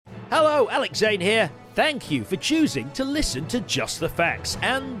Hello, Alex Zane here. Thank you for choosing to listen to Just the Facts.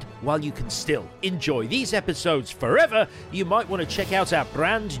 And while you can still enjoy these episodes forever, you might want to check out our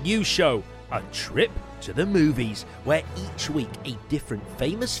brand new show, A Trip to the Movies, where each week a different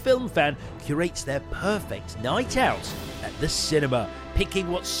famous film fan curates their perfect night out at the cinema, picking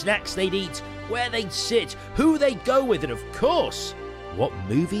what snacks they'd eat, where they'd sit, who they'd go with, and of course, what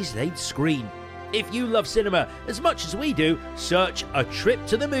movies they'd screen. If you love cinema as much as we do, search A Trip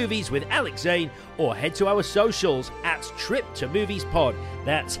to the Movies with Alex Zane or head to our socials at Trip to Movies Pod.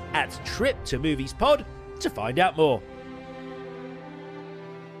 That's at Trip to Movies Pod to find out more.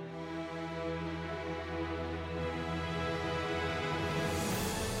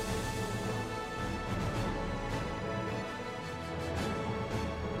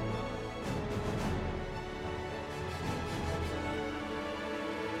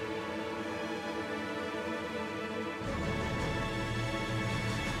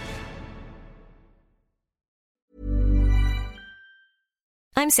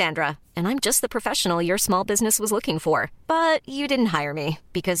 I'm Sandra, and I'm just the professional your small business was looking for. But you didn't hire me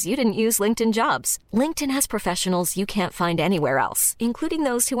because you didn't use LinkedIn Jobs. LinkedIn has professionals you can't find anywhere else, including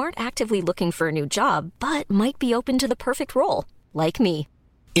those who aren't actively looking for a new job, but might be open to the perfect role, like me.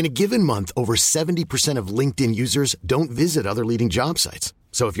 In a given month, over 70% of LinkedIn users don't visit other leading job sites.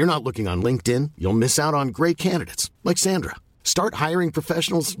 So if you're not looking on LinkedIn, you'll miss out on great candidates like Sandra. Start hiring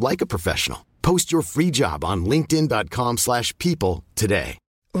professionals like a professional. Post your free job on linkedin.com/people today.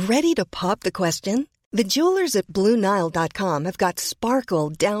 Ready to pop the question? The jewelers at BlueNile.com have got sparkle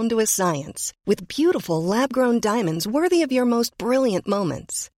down to a science with beautiful lab-grown diamonds worthy of your most brilliant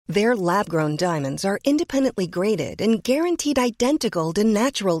moments. Their lab-grown diamonds are independently graded and guaranteed identical to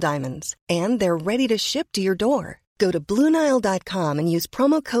natural diamonds, and they're ready to ship to your door. Go to BlueNile.com and use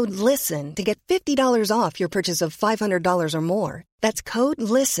promo code LISTEN to get $50 off your purchase of $500 or more. That's code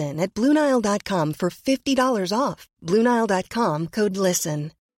LISTEN at BlueNile.com for $50 off. BlueNile.com, code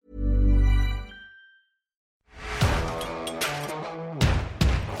LISTEN.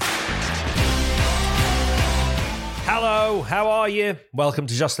 Hello, how are you? Welcome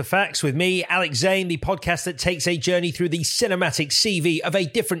to Just the Facts with me, Alex Zane, the podcast that takes a journey through the cinematic CV of a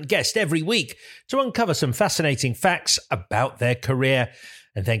different guest every week to uncover some fascinating facts about their career.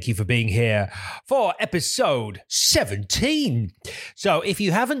 And thank you for being here for episode 17. So if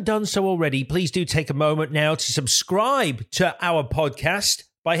you haven't done so already, please do take a moment now to subscribe to our podcast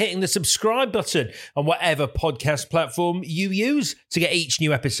by hitting the subscribe button on whatever podcast platform you use to get each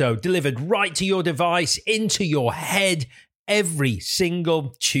new episode delivered right to your device, into your head, every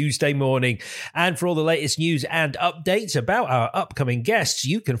single Tuesday morning. And for all the latest news and updates about our upcoming guests,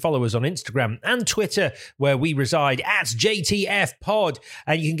 you can follow us on Instagram and Twitter, where we reside at JTF Pod,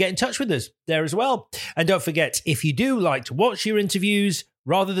 and you can get in touch with us there as well. And don't forget, if you do like to watch your interviews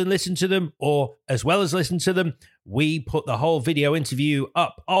rather than listen to them, or as well as listen to them, we put the whole video interview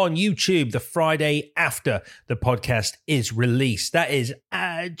up on YouTube the Friday after the podcast is released. That is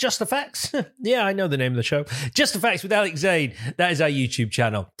Just the Facts. Yeah, I know the name of the show. Just the Facts with Alex Zane. That is our YouTube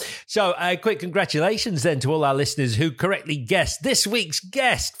channel. So quick congratulations then to all our listeners who correctly guessed this week's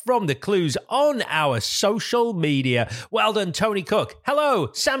guest from the clues on our social media. Well done, Tony Cook. Hello.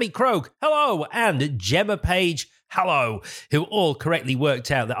 Sammy Croak. Hello. And Gemma Page. Hello, who all correctly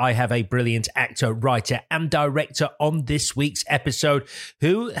worked out that I have a brilliant actor, writer, and director on this week's episode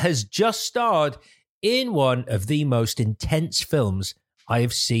who has just starred in one of the most intense films I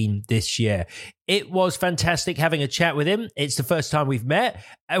have seen this year. It was fantastic having a chat with him. It's the first time we've met.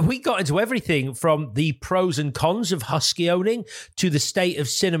 And we got into everything from the pros and cons of husky owning to the state of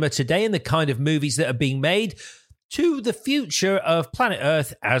cinema today and the kind of movies that are being made, to the future of planet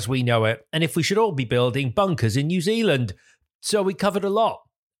Earth as we know it, and if we should all be building bunkers in New Zealand. So we covered a lot.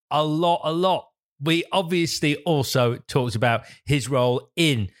 We obviously also talked about his role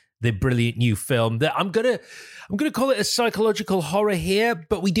in the brilliant new film that I'm gonna call it a psychological horror here,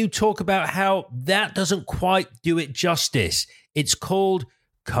 but we do talk about how that doesn't quite do it justice. It's called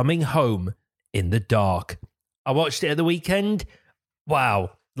Coming Home in the Dark. I watched it at the weekend.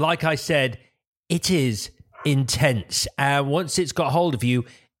 Wow. Like I said, it is intense, and once it's got hold of you,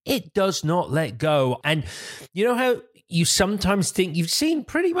 it does not let go. And you know how you sometimes think you've seen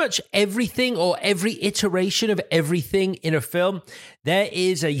pretty much everything or every iteration of everything in a film? There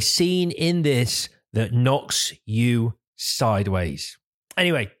is a scene in this that knocks you sideways.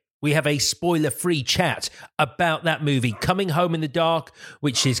 Anyway, we have a spoiler-free chat about that movie, Coming Home in the Dark,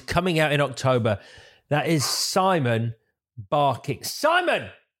 which is coming out in October. That is Simon barking.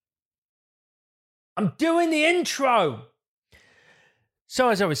 Simon! I'm doing the intro. So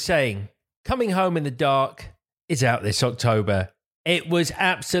as I was saying, Coming Home in the Dark is out this October. It was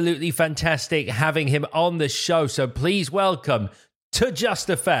absolutely fantastic having him on the show. So please welcome to Just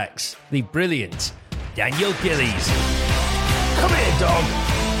the Facts, the brilliant Daniel Gillies. Come here, dog.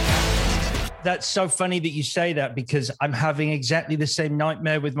 That's so funny that you say that because I'm having exactly the same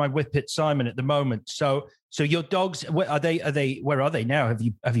nightmare with my Whippet Simon at the moment. So your dogs, where are they now? Have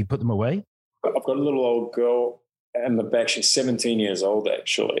you put them away? I've got a little old girl in the back. She's 17 years old,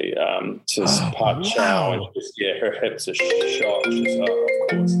 actually. She's part chow. And her hips are shot. She's, of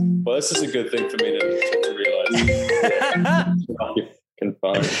course. Well, this is a good thing for me to realize. You can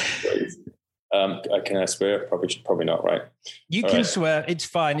find please. Can I swear? Probably not, right? You can swear. It's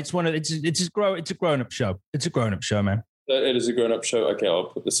fine. It's a grown-up show. It's a grown-up show, man. It is a grown-up show. Okay, I'll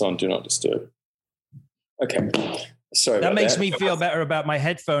put this on. Do not disturb. Okay. Sorry. That makes me feel better about my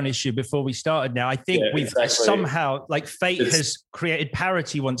headphone issue before we started. Now I think we've somehow, like fate has created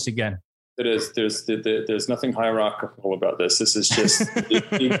parity once again. It is. There's nothing hierarchical about this. This is just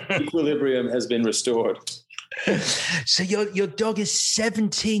the equilibrium has been restored. So your dog is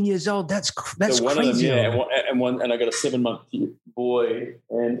 17 years old. That's so one crazy. Of them, and I got a 7-month boy,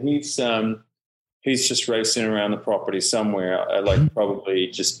 and he's just racing around the property somewhere, probably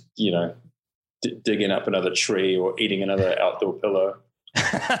just digging up another tree or eating another outdoor pillow.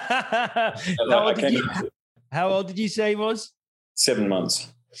 How old did you say he was? 7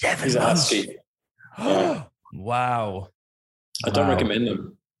 months. 7 months. He's a husky. Wow. I don't recommend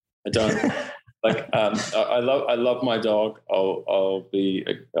them. I don't. I love my dog. I'll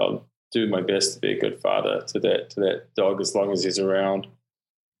do my best to be a good father to that dog as long as he's around.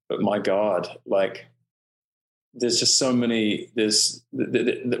 But my God, there's just so many. There's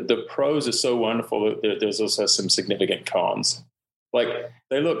the pros are so wonderful. There's also some significant cons.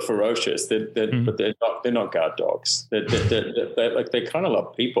 They look ferocious, but they're not guard dogs. They kind of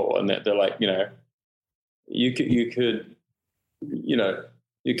love people, and they're like, you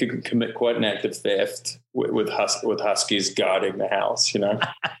could commit quite an act of theft with huskies guarding the house. Man,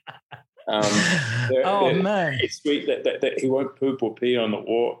 it's sweet that he won't poop or pee on the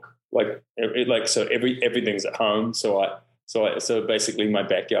walk. So everything's at home. So basically my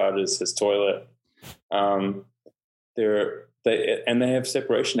backyard is his toilet. They have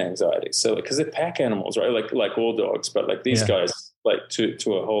separation anxiety. So because they're pack animals, right? Like all dogs, but these guys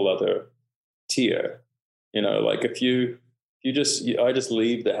to a whole other tier. I just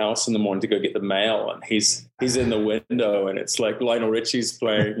leave the house in the morning to go get the mail, and he's in the window, and it's like Lionel Richie's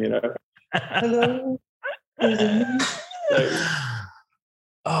playing. Hello.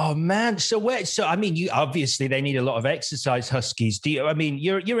 Oh man! So I mean, you obviously they need a lot of exercise. Huskies. Do you? I mean,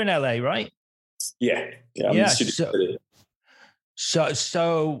 you're in LA, right? Yeah. I'm in Studio City.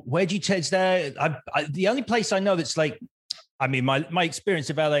 So where do you take there? The only place I know that's my experience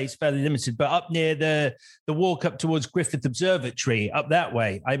of LA is fairly limited, but up near the walk up towards Griffith Observatory, up that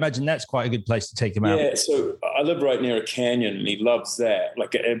way, I imagine that's quite a good place to take him out. Yeah, so I live right near a canyon, and he loves that.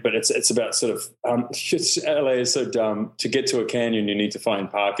 But it's about sort of LA is so dumb. To get to a canyon, you need to find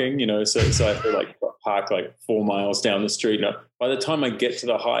parking. So I have to park 4 miles down the street. Now, by the time I get to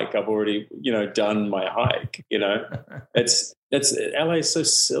the hike, I've already done my hike. It's LA is so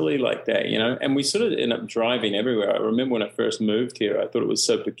silly like that, and we sort of end up driving everywhere. I remember when I first moved here, I thought it was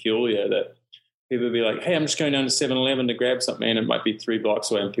so peculiar that people would be like, hey, I'm just going down to 7-Eleven to grab something, and it might be 3 blocks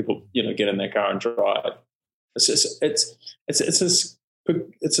away, and people, get in their car and drive. It's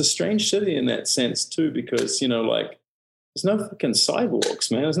a strange city in that sense too, because, there's no fucking sidewalks,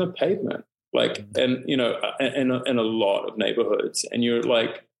 man. There's no pavement. In a lot of neighborhoods, and you're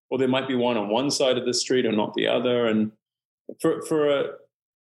like, well, there might be one on one side of the street or not the other. And for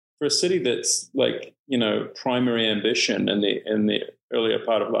a city that's primary ambition in the earlier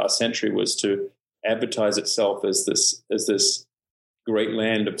part of last century was to advertise itself as this great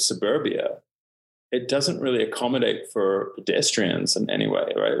land of suburbia, it doesn't really accommodate for pedestrians in any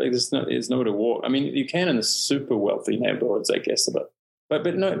way, right? There's nowhere to walk. I mean, you can in the super wealthy neighborhoods, I guess, but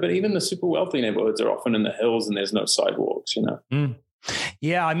even the super wealthy neighborhoods are often in the hills, and there's no sidewalks, Mm.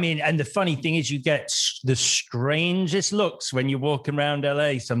 Yeah, I mean, and the funny thing is you get the strangest looks when you walk around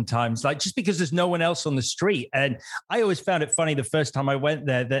LA sometimes, just because there's no one else on the street. And I always found it funny the first time I went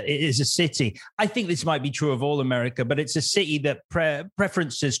there that it is a city. I think this might be true of all America, but it's a city that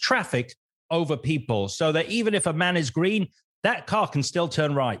preferences traffic over people. So that even if a man is green, that car can still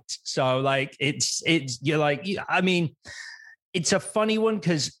turn right. So it's a funny one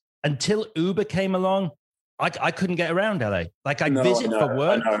because until Uber came along, I couldn't get around LA. Visit for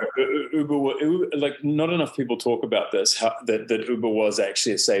work. I know. Uber, not enough people talk about this, that Uber was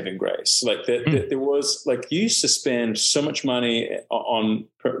actually a saving grace. There was, you used to spend so much money on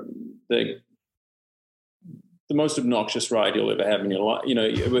the the most obnoxious ride you'll ever have in your life. You know,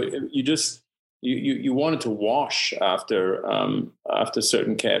 you wanted to wash after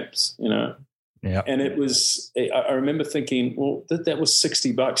certain cabs, you know. Yeah. And it was, I remember thinking, well, that was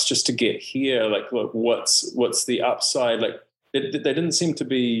 $60 just to get here. Like, look, what's the upside? Like, they didn't seem to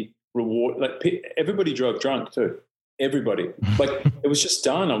be reward. Like, everybody drove drunk too. Everybody. Like, it was just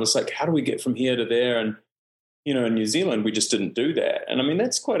done. I was like, how do we get from here to there? And, you know, in New Zealand, we just didn't do that. And I mean,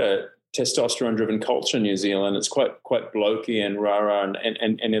 that's quite a testosterone-driven culture in New Zealand. It's quite blokey and rah-rah,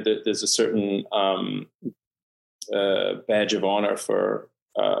 and there's a certain badge of honor for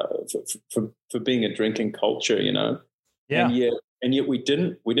being a drinking culture, you know. Yeah. And yet we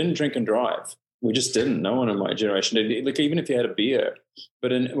didn't drink and drive. We just didn't. No one in my generation did. Like, even if you had a beer.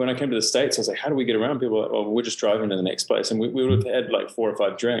 But when I came to the States, I was like, how do we get around? People were like, well, we're just driving to the next place. And we would have had like 4 or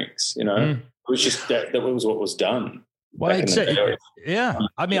 5 drinks, you know. It was just that was what was done. Well, yeah.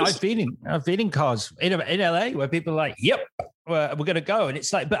 I mean, I've been in cars in LA where people are like, yep, we're going to go. And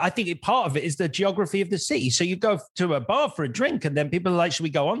it's like, but I think part of it is the geography of the city. So you go to a bar for a drink and then people are like, should we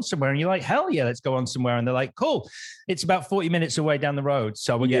go on somewhere? And you're like, hell yeah, let's go on somewhere. And they're like, cool. It's about 40 minutes away down the road.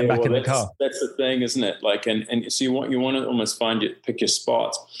 So we're getting back in the car. That's the thing, isn't it? Like, and so you want to almost pick your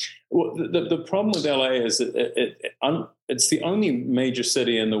spots. Well, the problem with LA is that it's the only major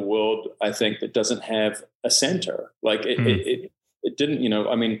city in the world, I think, that doesn't have a center. Like it didn't, you know.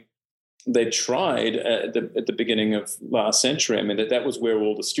 I mean, they tried at the beginning of last century. I mean, that was where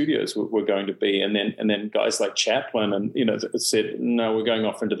all the studios were going to be, and then guys like Chaplin and, you know, said, no, we're going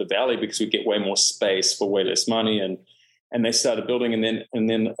off into the valley because we get way more space for way less money, and they started building, and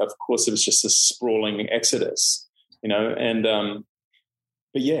then of course it was just a sprawling exodus, you know, and.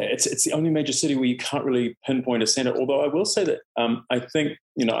 But yeah, it's the only major city where you can't really pinpoint a center. Although I will say that I think,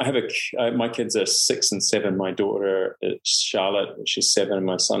 you know, my kids are 6 and 7. My daughter Charlotte, she's 7, and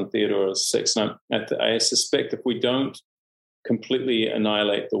my son Theodore is 6. And I suspect if we don't completely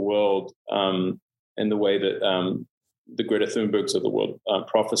annihilate the world in the way that the Greta Thunbergs of the world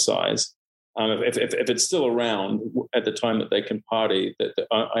prophesies, if it's still around at the time that they can party,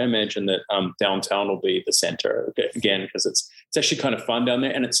 I imagine that downtown will be the center again, because it's actually kind of fun down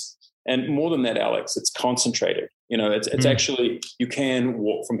there, and more than that, Alex, it's concentrated. You know, it's actually, you can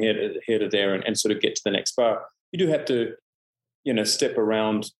walk from here to there and sort of get to the next bar. You do have to, you know, step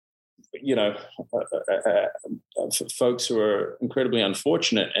around, you know, folks who are incredibly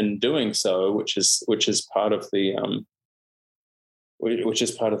unfortunate in doing so, which is part of the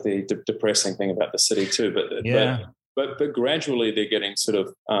depressing thing about the city too. But gradually they're getting sort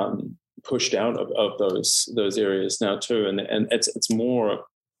of pushed out of those areas now too, and it's more,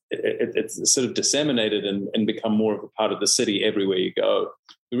 it's sort of disseminated and become more of a part of the city everywhere you go.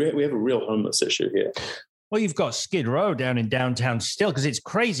 We have a real homeless issue here. Well, you've got Skid Row down in downtown still, because it's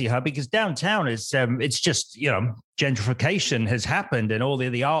crazy, huh? Because downtown is, it's just, you know, gentrification has happened, and all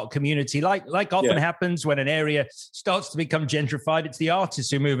the art community, like often happens when an area starts to become gentrified, it's the artists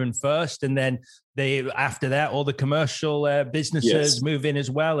who move in first, and then after that, all the commercial businesses move in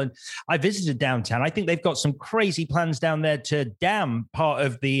as well. And I visited downtown. I think they've got some crazy plans down there to dam part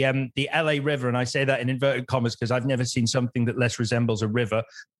of the LA River, and I say that in inverted commas because I've never seen something that less resembles a river,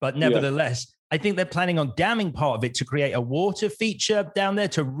 but nevertheless. I think they're planning on damming part of it to create a water feature down there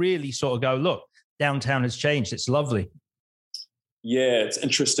to really sort of go, look, downtown has changed. It's lovely. Yeah, it's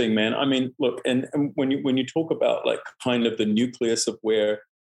interesting, man. I mean, look, and when you talk about like kind of the nucleus of where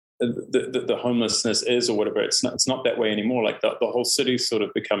the homelessness is or whatever, it's not that way anymore. Like the whole city's sort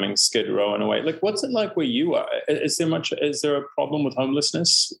of becoming Skid Row in a way. Like, what's it like where you are? Is there a problem with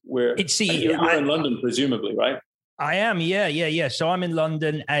homelessness where you're in London, presumably, right? I am, yeah. So I'm in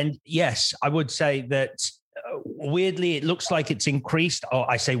London, and yes, I would say that weirdly, it looks like it's increased. Or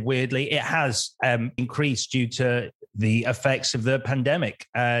I say weirdly, it has increased due to the effects of the pandemic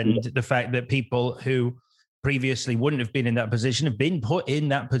and the fact that people who previously wouldn't have been in that position have been put in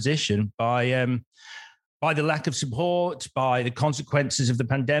that position by the lack of support, by the consequences of the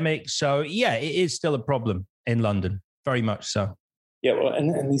pandemic. So yeah, it is still a problem in London, very much so. Yeah, well,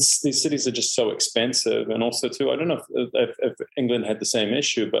 and these cities are just so expensive, and also too, I don't know if England had the same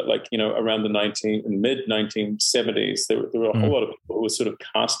issue, but like, you know, around the mid 1970s, there were a whole lot of people who were sort of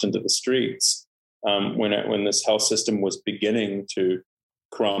cast into the streets when this health system was beginning to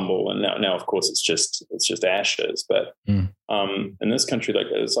crumble, and now of course it's just ashes. But in this country, like,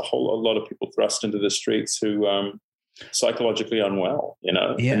 there's a lot of people thrust into the streets who psychologically unwell, you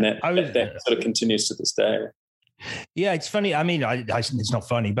know, and that sort of continues to this day. Yeah, it's funny. I mean, it's not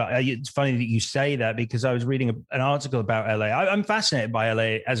funny, but it's funny that you say that because I was reading an article about LA. I'm fascinated by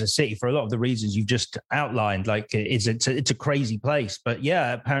LA as a city for a lot of the reasons you've just outlined. Like, it's a crazy place, but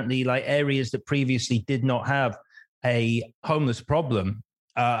yeah, apparently, like areas that previously did not have a homeless problem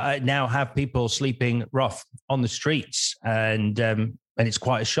now have people sleeping rough on the streets, and it's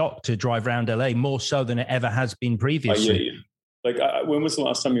quite a shock to drive around LA, more so than it ever has been previously. Like, when was the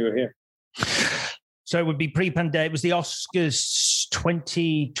last time you were here? So it would be pre-pandemic. It was the Oscars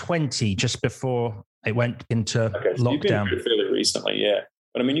 2020, just before it went into lockdown. You've been here fairly recently, yeah.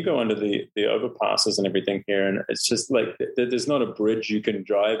 But I mean, you go under the overpasses and everything here, and it's just like there's not a bridge you can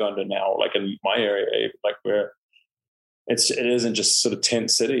drive under now. Like in my area, like where it isn't just sort of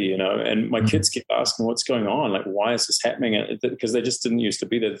tent city, you know. And my kids keep asking, "What's going on? Like, why is this happening?" Because they just didn't used to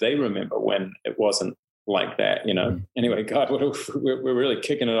be there. They remember when it wasn't like that, you know. Anyway, God, we're really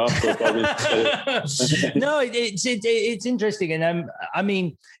kicking it off. No, it's interesting, and I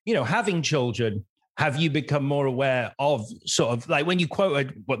mean, you know, having children, have you become more aware of sort of like when you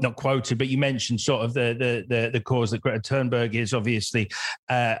quoted, well, not quoted, but you mentioned sort of the cause that Greta Thunberg is obviously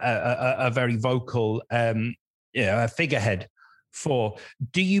a very vocal, a figurehead for.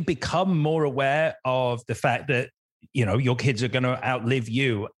 Do you become more aware of the fact that, you know, your kids are going to outlive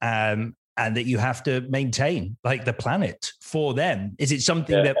you, and that you have to maintain like the planet for them? Is it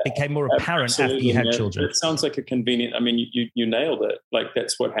something that became more apparent after you had children? It sounds like a convenient, I mean, you nailed it. Like,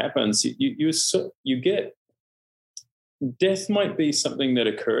 that's what happens. You get, death might be something that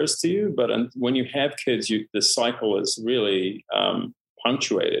occurs to you, but when you have kids, the cycle is really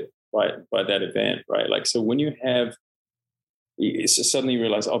punctuated by that event, right? Like, so when you have, suddenly you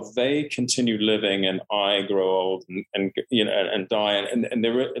realize, they continue living and I grow old and you know, and die. And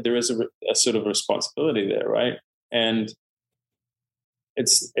there is a sort of responsibility there. Right. And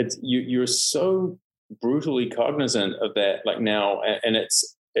you're so brutally cognizant of that, like now. And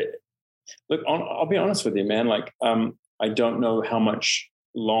look, I'll be honest with you, man. Like, I don't know how much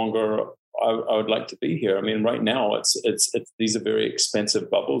longer I would like to be here. I mean, right now it's these are very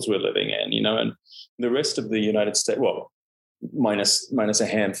expensive bubbles we're living in, you know, and the rest of the United States, well, minus a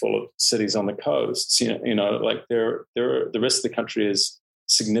handful of cities on the coasts, you know, like the rest of the country is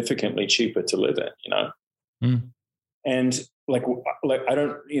significantly cheaper to live in, you know. And like I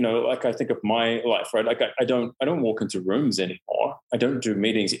don't, you know, like I think of my life, right? Like I don't walk into rooms anymore. I don't do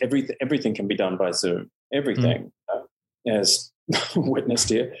meetings. Everything can be done by Zoom. Everything, as witnessed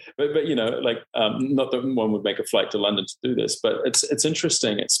here. But you know, like not that one would make a flight to London to do this, but it's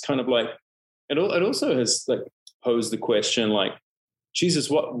interesting. It's kind of like it also has like pose the question, like, Jesus,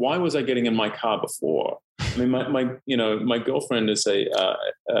 why was I getting in my car before? I mean, my girlfriend is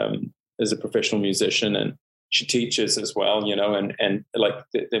a professional musician, and she teaches as well, you know, and like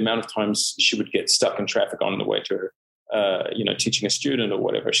the amount of times she would get stuck in traffic on the way to her, you know, teaching a student or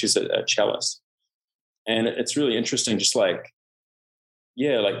whatever. She's a cellist, and it's really interesting. Just like,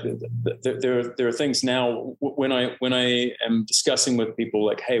 yeah, like there are things now when I am discussing with people,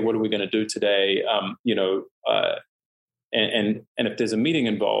 like, hey, what are we going to do today? You know, and if there's a meeting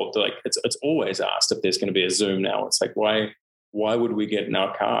involved, like it's always asked if there's going to be a Zoom now. It's like, why would we get in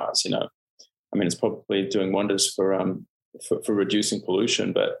our cars? You know, I mean, it's probably doing wonders for reducing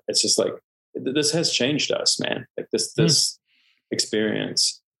pollution, but it's just like, this has changed us, man. Like this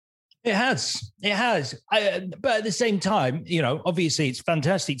experience. It has. But at the same time, you know, obviously it's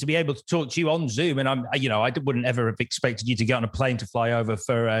fantastic to be able to talk to you on Zoom. And I wouldn't ever have expected you to get on a plane to fly over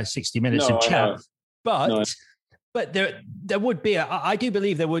for 60 minutes and chat. But there would be, I do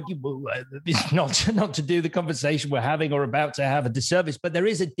believe there would, not to do the conversation we're having or about to have a disservice, but there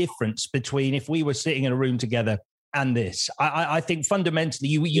is a difference between if we were sitting in a room together and this. I think fundamentally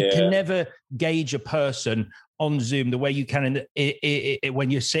you can never gauge a person on Zoom the way you can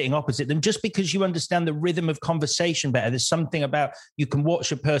when you're sitting opposite them, just because you understand the rhythm of conversation better. There's something about you can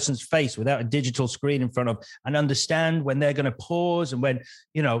watch a person's face without a digital screen in front of and understand when they're going to pause and when,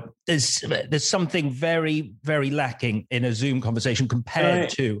 you know, there's something very, very lacking in a Zoom conversation compared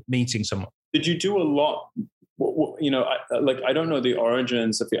to meeting someone. Did you do a lot? You know, I don't know the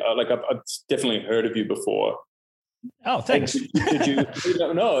origins of I've definitely heard of you before. Oh, thanks. Did you?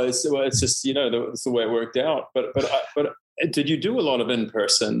 No, it's just, you know, it's the way it worked out. But did you do a lot of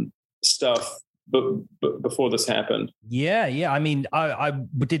in-person stuff before this happened? Yeah. I mean, I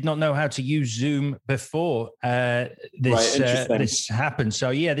did not know how to use Zoom before this happened. So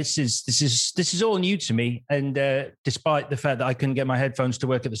yeah, this is all new to me. And despite the fact that I couldn't get my headphones to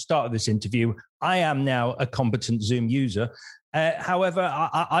work at the start of this interview, I am now a competent Zoom user. However,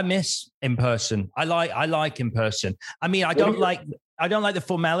 I miss in person. I like in person. I mean, I don't like the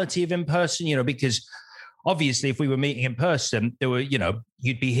formality of in person, you know, because obviously, if we were meeting in person, there were,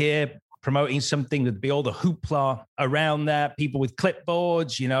 you'd be here promoting something, there'd be all the hoopla around that, people with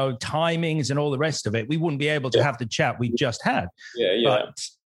clipboards, timings and all the rest of it. We wouldn't be able to have the chat we just had. Yeah.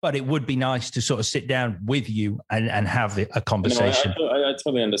 But it would be nice to sort of sit down with you and have a conversation. I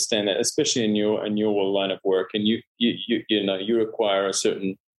totally understand that, especially in your line of work, and you require a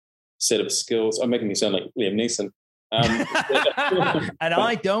certain set of skills. I'm making me sound like Liam Neeson. And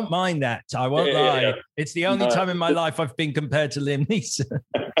I don't mind that. I won't lie. Yeah. It's the only time in my life I've been compared to Liam Neeson.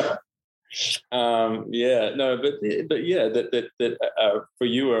 For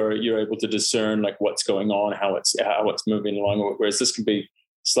you, you're able to discern like what's going on, how it's moving along, whereas this can be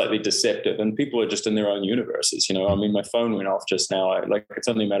slightly deceptive, and people are just in their own universes. I mean, my phone went off just now. It's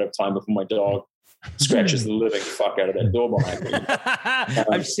only a matter of time before my dog scratches the living fuck out of that door behind me.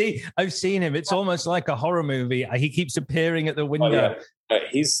 I've seen him. It's almost like a horror movie. He keeps appearing at the window. Oh, yeah.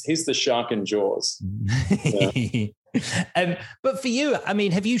 He's the shark in Jaws. Yeah. But for you, I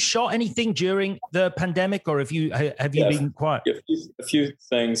mean, have you shot anything during the pandemic, or have you been quiet? A few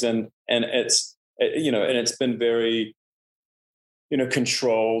things, and it's been very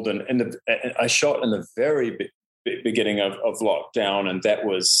controlled, and I shot in the very beginning of lockdown, and that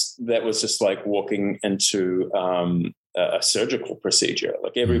was just like walking into a surgical procedure.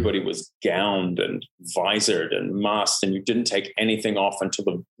 Like everybody was gowned and visored and masked, and you didn't take anything off until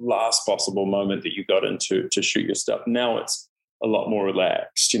the last possible moment that you got into to shoot your stuff. Now it's a lot more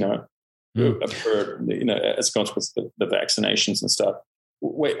relaxed, as a consequence of the vaccinations and stuff.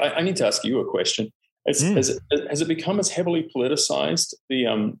 Wait, I need to ask you a question. Has it become as heavily politicized,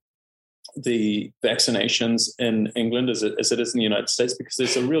 the vaccinations in England as it is in the United States? Because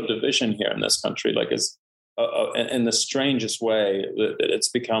there's a real division here in this country, like in the strangest way that it's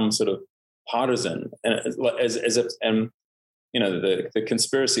become sort of partisan, and as if the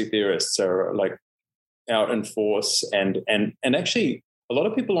conspiracy theorists are like out in force, and actually a lot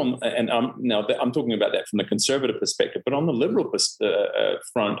of people now I'm talking about that from the conservative perspective, but on the liberal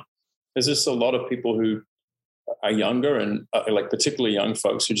front, there's just a lot of people who are younger and like particularly young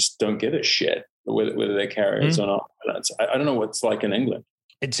folks who just don't give a shit whether they're carriers or not. I don't know what it's like in England.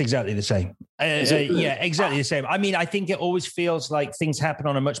 It's exactly the same. Yeah, exactly the same. I mean, I think it always feels like things happen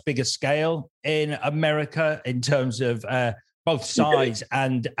on a much bigger scale in America in terms of both sides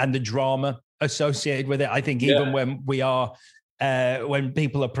and the drama associated with it. I think even when when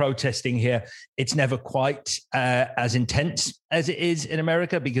people are protesting here, it's never quite as intense as it is in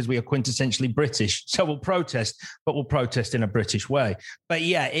America, because we are quintessentially British. So we'll protest, but we'll protest in a British way. But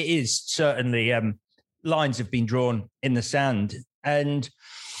yeah, it is certainly lines have been drawn in the sand. And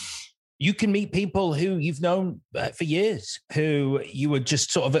you can meet people who you've known for years, who you would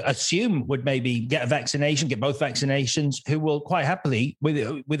just sort of assume would maybe get a vaccination, get both vaccinations, who will quite happily,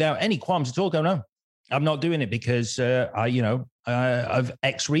 without any qualms at all, go, no, I'm not doing it because of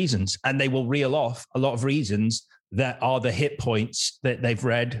X reasons. And they will reel off a lot of reasons that are the hit points that they've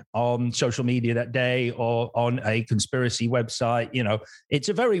read on social media that day or on a conspiracy website. It's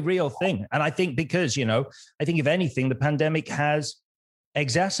a very real thing. And I think because, I think if anything, the pandemic has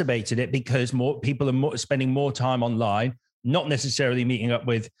exacerbated it, because more people are spending more time online, not necessarily meeting up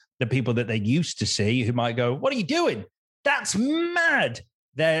with the people that they used to see, who might go, what are you doing? That's mad.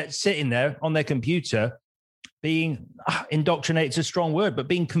 They're sitting there on their computer being indoctrinated, is a strong word, but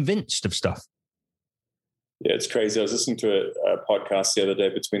being convinced of stuff. Yeah, it's crazy. I was listening to a podcast the other day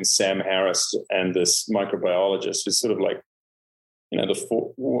between Sam Harris and this microbiologist who's sort of like,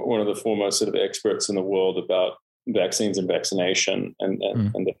 one of the foremost sort of experts in the world about vaccines and vaccination and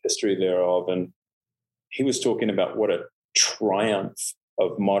the history thereof. And he was talking about what a triumph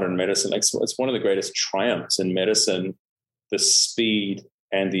of modern medicine. It's one of the greatest triumphs in medicine, the speed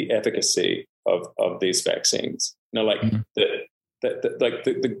and the efficacy of these vaccines. The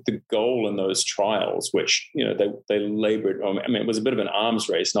goal in those trials, which they labored. I mean, it was a bit of an arms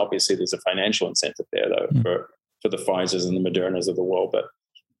race, and obviously there's a financial incentive there though for the Pfizers and the Modernas of the world. But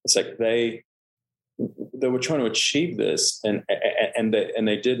it's like they were trying to achieve this, and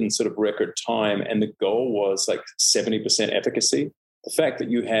they did in sort of record time. And the goal was like 70% efficacy. The fact that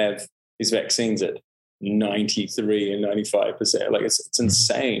you have these vaccines at 93 and 95%, like it's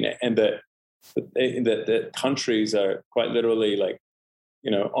insane, and that countries are quite literally like,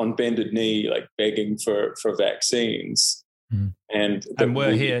 on bended knee, like begging for vaccines. And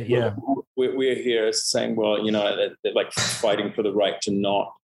we're here, we're here saying, well, they're like fighting for the right to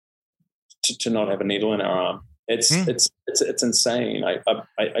not have a needle in our arm. It's insane. I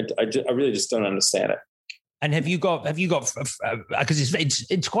really just don't understand it. And have you got because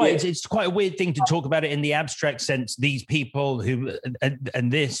it's quite a weird thing to talk about it in the abstract sense, these people who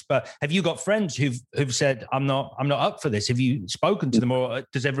and this, but have you got friends who've said I'm not up for this? Have you spoken to them, or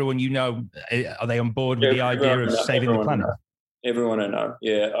does everyone are they on board with the idea of saving the planet? Everyone I know,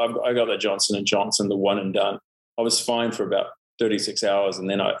 yeah. I got that Johnson & Johnson, the one and done. I was fine for about 36 hours, and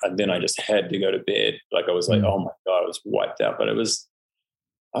then I just had to go to bed. Like I was like, oh my God, I was wiped out. But I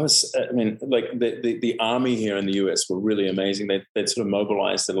mean, like the army here in the US were really amazing. They'd sort of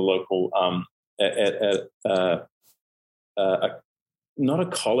mobilized at a local, not a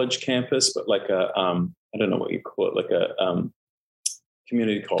college campus, but like I don't know what you call it, like a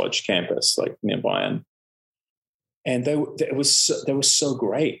community college campus, like nearby. And they were so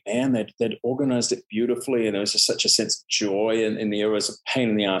great, man. They'd organized it beautifully, and there was just such a sense of joy. And in the air, it was a pain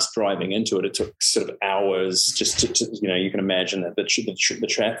in the ass driving into it. It took sort of hours just to you can imagine that the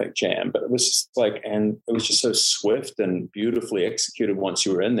traffic jam. But it was just like, and it was just so swift and beautifully executed once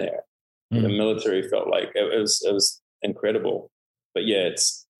you were in there. The military felt like it was incredible. But yeah,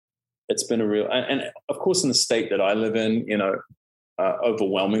 it's been a real, and of course in the state that I live in,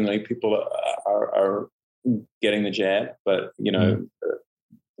 overwhelmingly people are getting the jab, but the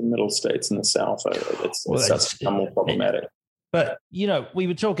middle states in the South, it's become more problematic. But we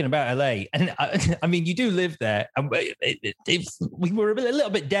were talking about LA, and I mean, you do live there, and we were a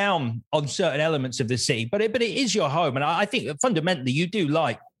little bit down on certain elements of the city, but it is your home, and I think fundamentally you do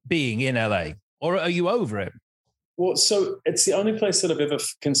like being in LA, or are you over it? Well, so it's the only place that I've ever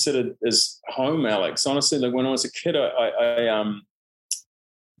considered as home, Alex. Honestly, like when I was a kid,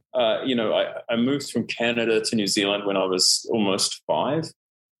 I moved from Canada to New Zealand when I was almost 5,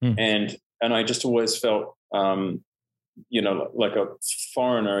 and I just always felt, like a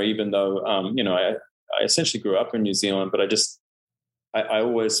foreigner, even though, I essentially grew up in New Zealand, but I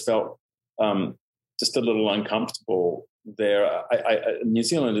always felt just a little uncomfortable there. New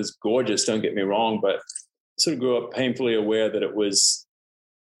Zealand is gorgeous, don't get me wrong, but I sort of grew up painfully aware that it was,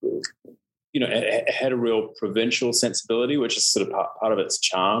 it had a real provincial sensibility, which is sort of part of its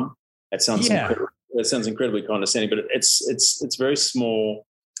charm. It sounds incredibly condescending, but it's very small.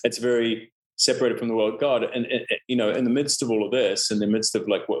 It's very separated from the world of God. And in the midst of all of this, in the midst of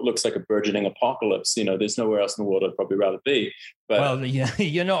like what looks like a burgeoning apocalypse, there's nowhere else in the world I'd probably rather be. But well,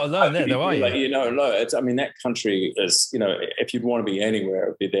 you're not alone there, though, are you? No. That country is, if you'd want to be anywhere,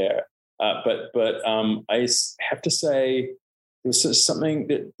 it'd be there. But I have to say, there was something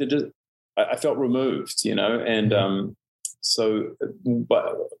that just, I felt removed, and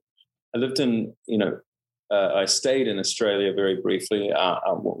but I lived in, I stayed in Australia very briefly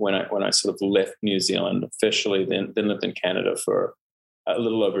when I sort of left New Zealand officially, then lived in Canada for a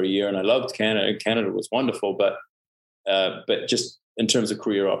little over a year, and I loved Canada. Canada was wonderful, but just in terms of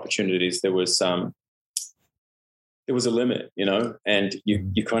career opportunities, there was a limit, and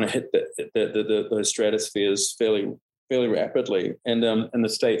you kind of hit those stratospheres fairly rapidly, and in the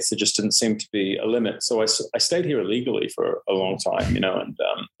States there just didn't seem to be a limit. So I stayed here illegally for a long time,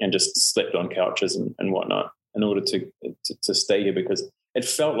 and just slept on couches and whatnot in order to stay here because it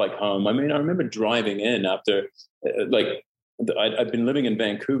felt like home. I mean, I remember driving in after I'd been living in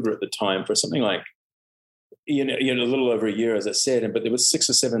Vancouver at the time for something like a little over a year, as I said, but there was 6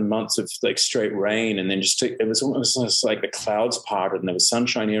 or 7 months of like straight rain, and then it was almost like the clouds parted and there was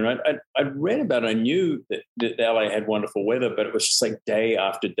sunshine here. And I'd read about it. I knew that LA had wonderful weather, but it was just like day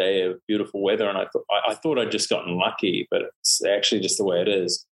after day of beautiful weather. And I thought I'd just gotten lucky, but it's actually just the way it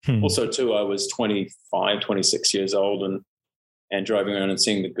is. Also, too, I was 25, 26 years old and driving around and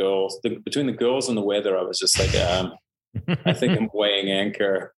seeing the girls. Between the girls and the weather, I was just like, I think I'm weighing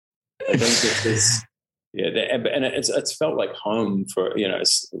anchor. I think it's. Yeah, and it's felt like home for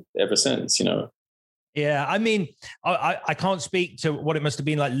ever since. Yeah, I mean, I can't speak to what it must have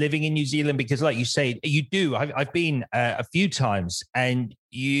been like living in New Zealand because, like you say, you do. I've been a few times, and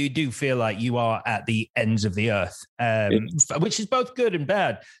you do feel like you are at the ends of the earth, which is both good and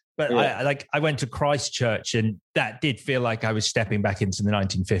bad. But yeah. I went to Christchurch, and that did feel like I was stepping back into the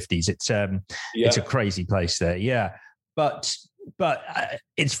 1950s. It's a crazy place there. Yeah, but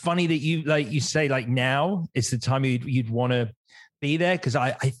it's funny that you say now it's the time you'd want to be there, because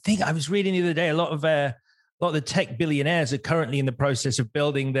I think I was reading the other day a lot of the tech billionaires are currently in the process of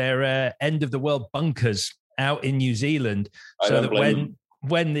building their end of the world bunkers out in New Zealand, so that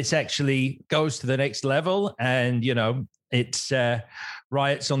when this actually goes to the next level and it's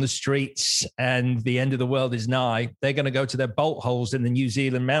riots on the streets and the end of the world is nigh, they're going to go to their bolt holes in the New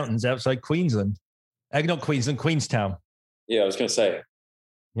Zealand mountains outside Queensland. Not Queensland, Queenstown. Yeah, I was going to say.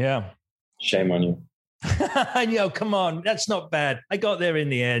 Yeah. Shame on you. I know, come on, that's not bad. I got there in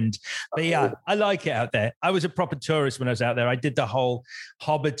the end. But yeah, I like it out there. I was a proper tourist when I was out there. I did the whole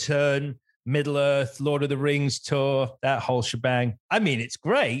Hobbiton, Middle-earth, Lord of the Rings tour, that whole shebang. I mean, it's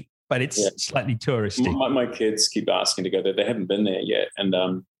great, but it's slightly touristy. My kids keep asking to go there. They haven't been there yet. And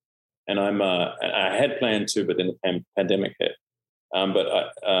I had planned to, but then the pandemic hit. I'm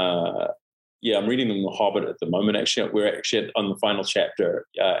reading them The Hobbit at the moment. Actually, we're actually on the final chapter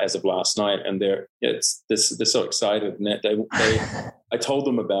as of last night, and they're so excited. And I told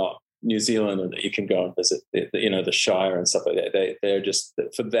them about New Zealand and that you can go and visit the Shire and stuff like that. They're just,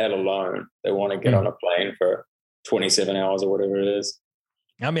 for that alone, they want to get on a plane for 27 hours or whatever it is.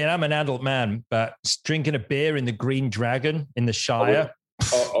 I mean, I'm an adult man, but drinking a beer in the Green Dragon in the Shire.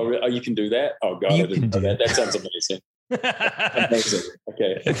 Oh, you can do that? Oh God, I didn't know that. That sounds amazing. Amazing.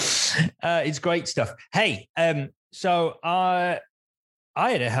 Okay. It's great stuff. Hey, so I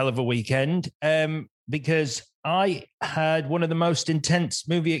had a hell of a weekend because I had one of the most intense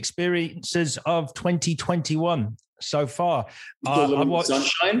movie experiences of 2021 so far. Little Miss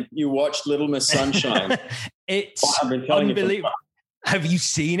Sunshine? You watched Little Miss Sunshine. It's unbelievable. Have you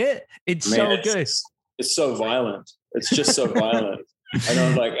seen it? It's so good. It's so violent. It's just so violent. I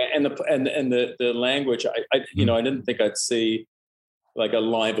don't like, and the language. I didn't think I'd see like a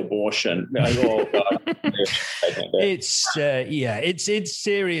live abortion. Oh God! It's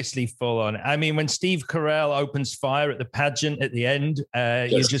seriously full on. I mean, when Steve Carell opens fire at the pageant at the end,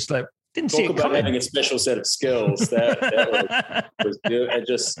 you're just like, didn't see it coming. Having a special set of skills that was good.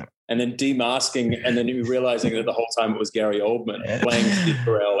 And then demasking, and then you realizing that the whole time it was Gary Oldman playing Steve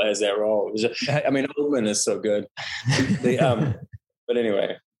Carell as that role. It was Oldman is so good. But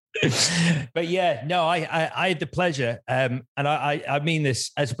anyway. But yeah, no, I had the pleasure, and I mean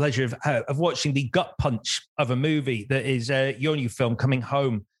this as a pleasure of watching the gut punch of a movie that is your new film, Coming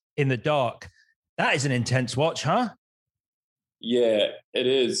Home in the Dark. That is an intense watch, huh? Yeah, it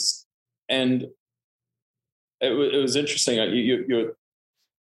is. And it was interesting. You're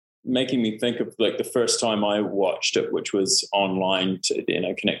making me think of like the first time I watched it, which was online,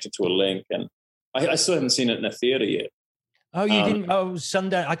 connected to a link. And I still haven't seen it in a theater yet. Oh, you didn't? Oh,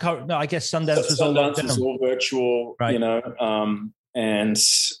 Sundance. I can't. No, I guess Sundance was all Sundance was all virtual, right. And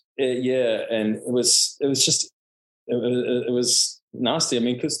it was nasty. I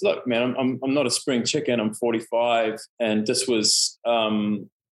mean, because look, man, I'm not a spring chicken. I'm 45, and this was one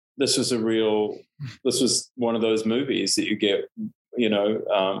of those movies that you get,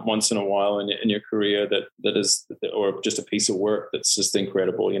 once in a while in your career that is, or just a piece of work that's just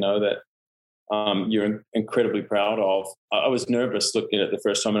incredible. That. You're incredibly proud of. I was nervous looking at it the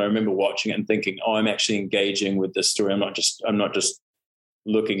first time, and I remember watching it and thinking, "Oh, I'm actually engaging with this story. I'm not just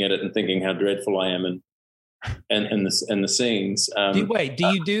looking at it and thinking how dreadful I am and the scenes." Do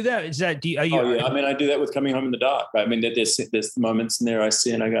you do that? Is that? I mean, I do that with Coming Home in the Dark. Right? I mean, there's moments in there I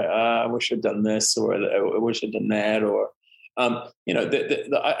see and I go, I wish I'd done this, or I wish I'd done that, or. I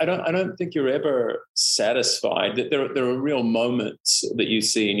don't think you're ever satisfied. That there are real moments that you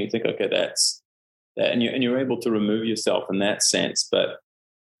see and you think, okay, that's that, and you're able to remove yourself in that sense. But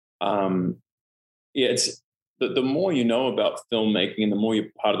it's the more you know about filmmaking and the more you're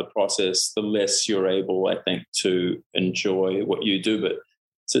part of the process, the less you're able, I think, to enjoy what you do. But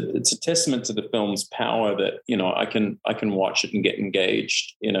it's a testament to the film's power that I can watch it and get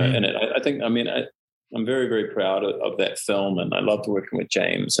engaged. And I think I'm very, very proud of that film, and I loved working with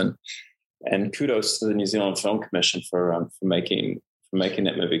James. And kudos to the New Zealand Film Commission for making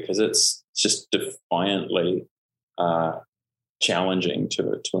that movie, because it's just defiantly challenging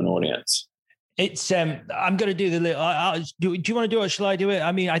to an audience. It's I'm going to do the little. Do you want to do it? Or shall I do it?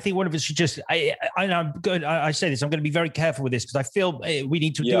 I mean, I think one of us should just. I'm good. I say this. I'm going to be very careful with this because I feel we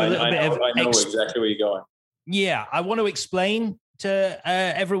need to do a little bit of. I know exactly where you're going. Yeah, I want to explain to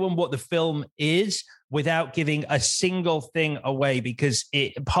everyone what the film is without giving a single thing away, because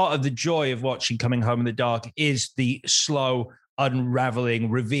part of the joy of watching Coming Home in the Dark is the slow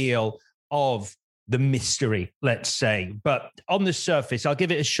unraveling reveal of the mystery, let's say. But on the surface, I'll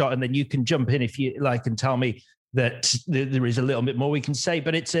give it a shot, and then you can jump in if you like and tell me that there is a little bit more we can say.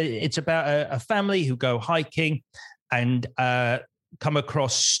 But it's about a family who go hiking and come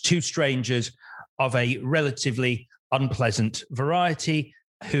across two strangers of a relatively unpleasant variety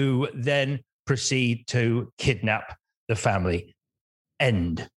who then proceed to kidnap the family.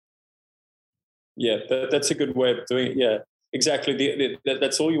 End. Yeah, that's a good way of doing it. Yeah, exactly.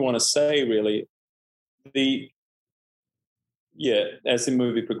 That's all you want to say, really. As the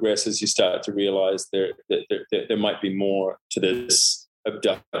movie progresses, you start to realize there might be more to this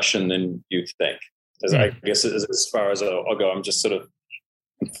abduction than you think. I guess as far as I'll go, I'm just sort of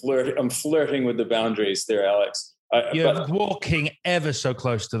I'm flirting with the boundaries there, Alex. You're walking ever so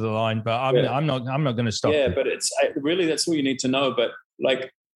close to the line, but I'm not going to stop. Yeah, you. but it's really, that's all you need to know. But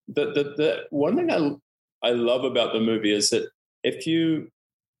like the one thing I love about the movie is that if you,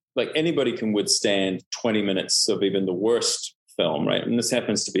 like, anybody can withstand 20 minutes of even the worst film, right? And this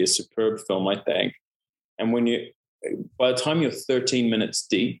happens to be a superb film, I think. And by the time you're 13 minutes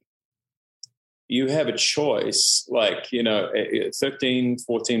deep, you have a choice, like, 13,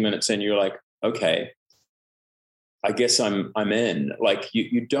 14 minutes in, you're like, okay, I guess I'm in. Like,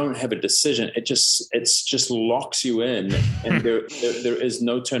 you don't have a decision. It's just locks you in, and there is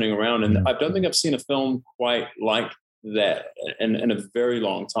no turning around. And I don't think I've seen a film quite like that in a very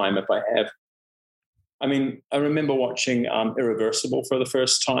long time. If I have, I mean, I remember watching Irreversible for the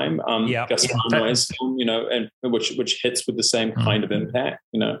first time. Gus Van Noy's film, and which hits with the same kind of impact,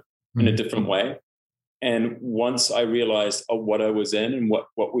 in a different way. And once I realized what I was in and what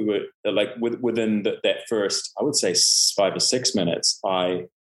we were like within that first, I would say 5 or 6 minutes, I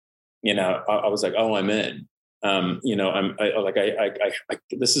was like, oh, I'm in. I've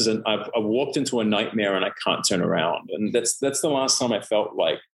walked into a nightmare and I can't turn around. And that's the last time I felt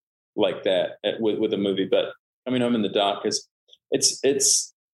like that with a movie. But I mean, I'm in the dark.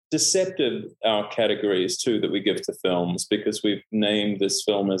 It's deceptive, our categories too that we give to films, because we've named this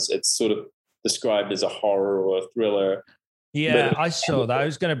film as, it's sort of described as a horror or a thriller. Yeah, I saw that. I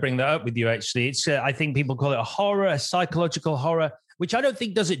was going to bring that up with you, actually. It's I think people call it a horror, a psychological horror, which I don't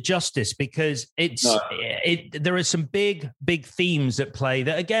think does it justice, because there are some big themes at play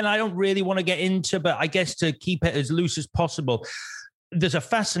that, again, I don't really want to get into, but I guess to keep it as loose as possible, there's a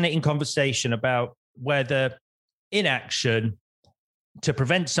fascinating conversation about whether inaction to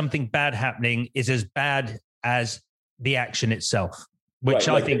prevent something bad happening is as bad as the action itself, which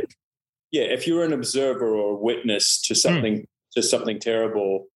I think... Yeah, if you're an observer or a witness to something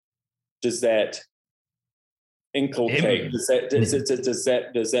terrible, does that inculcate? Does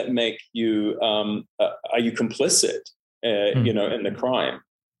that make you? Are you complicit? In the crime?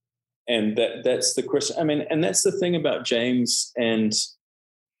 And that's the question. I mean, and that's the thing about James and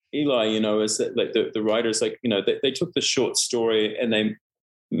Eli. Is that, like, the writers, like, they took the short story and they,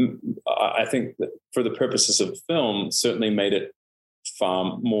 I think, that for the purposes of film, certainly made it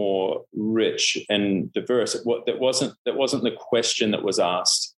far more rich and diverse. That wasn't the question that was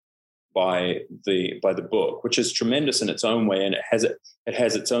asked by the book, which is tremendous in its own way, and it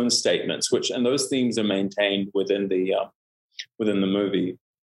has its own statements, and those themes are maintained within the movie.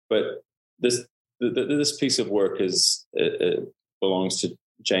 But this piece of work belongs to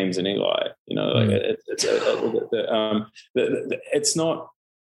James and Eli. It's not.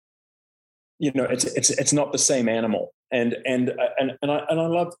 It's not the same animal, and I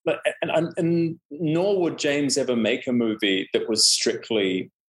love, and nor would James ever make a movie that was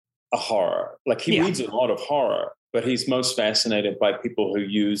strictly a horror. Like, he reads a lot of horror, but he's most fascinated by people who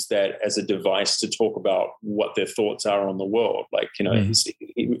use that as a device to talk about what their thoughts are on the world. Like,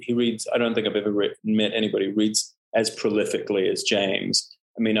 he reads. I don't think I've ever met anybody who reads as prolifically as James.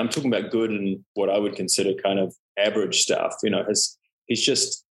 I mean, I'm talking about good and what I would consider kind of average stuff.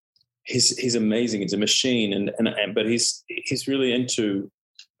 He's amazing. He's a machine, but he's really into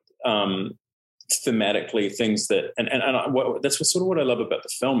thematically things that, that's what I love about the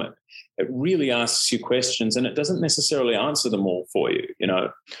film. It really asks you questions, and it doesn't necessarily answer them all for you.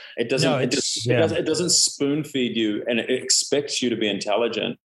 It doesn't. It doesn't spoon feed you, and it expects you to be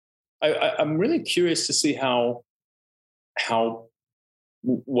intelligent. I'm really curious to see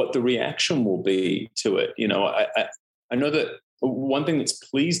what the reaction will be to it. I know that. One thing that's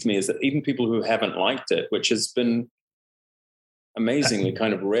pleased me is that even people who haven't liked it, which has been amazingly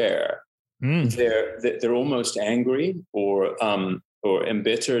kind of rare, they're almost angry or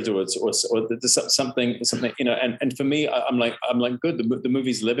embittered or there's something. And for me, I'm like good. The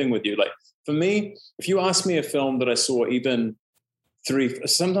movie's living with you. Like, for me, if you ask me a film that I saw even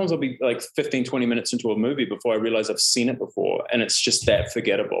sometimes I'll be like 15, 20 minutes into a movie before I realize I've seen it before, and it's just that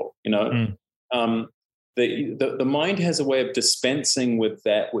forgettable. The mind has a way of dispensing with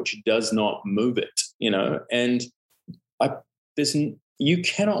that which does not move it, and you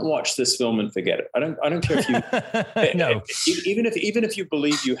cannot watch this film and forget it. I don't care if you, no, even if you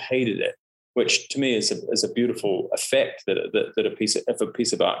believe you hated it, which to me is a beautiful effect that a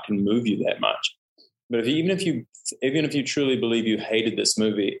piece of art can move you that much. But even if you truly believe you hated this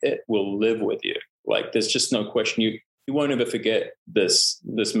movie, it will live with you. Like, there's just no question. You won't ever forget this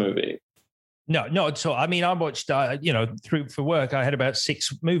movie. No. So, I mean, I watched, for work, I had about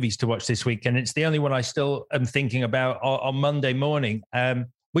 6 movies to watch this week, and it's the only one I still am thinking about on Monday morning.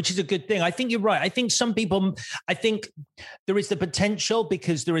 which is a good thing. I think you're right. I think there is the potential,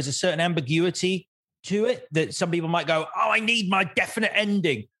 because there is a certain ambiguity to it, that some people might go, oh, I need my definite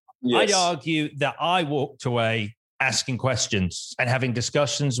ending. Yes. I'd argue that I walked away asking questions and having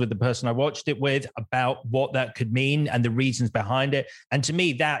discussions with the person I watched it with about what that could mean and the reasons behind it. And to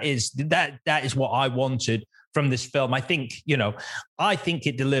me, that is what I wanted from this film. I think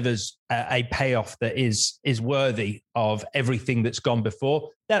it delivers a payoff that is worthy of everything that's gone before.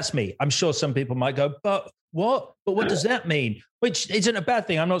 That's me. I'm sure some people might go, but what? But what does that mean? Which isn't a bad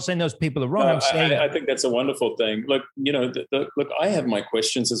thing. I'm not saying those people are wrong. I'm saying I think that's a wonderful thing. Look, look, I have my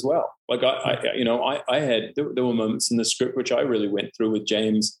questions as well. Like there were moments in the script which I really went through with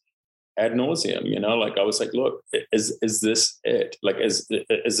James ad nauseum. Like I was like, look, is this it? Like, is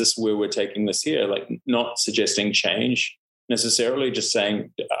this where we're taking this here? Like, not suggesting change necessarily, just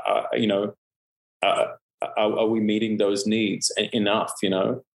saying, are we meeting those needs enough?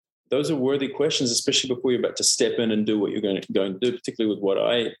 Those are worthy questions, especially before you're about to step in and do what you're going to do, particularly with what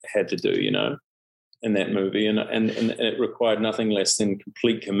I had to do, in that movie. And it required nothing less than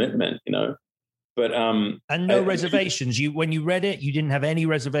complete commitment, But and no reservations. When you read it, you didn't have any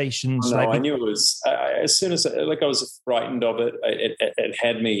reservations. No, I knew it was. As soon as I was frightened of it. It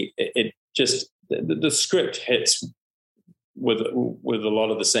had me. It just the script hits with a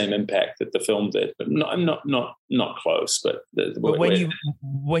lot of the same impact that the film did, but not close. But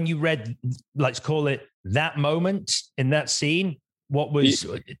when you read, let's call it, that moment in that scene, what was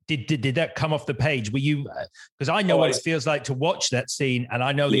did that come off the page? Were you, because I know what it feels like to watch that scene, and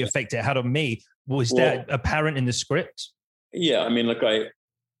I know the effect it had on me. Was that apparent in the script? Yeah, I mean, like I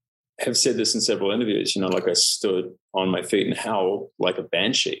have said this in several interviews. Like I stood on my feet and howled like a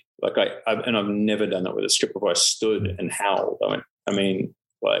banshee. Like I've never done that with a script before. I stood and howled. I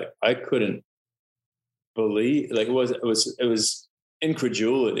couldn't believe. Like it was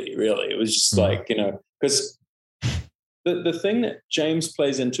incredulity. Really, it was just like because the thing that James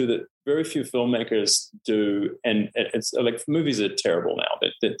plays into that very few filmmakers do, and it's like movies are terrible now.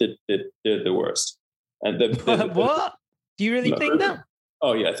 They're the worst. And what? Do you really think that?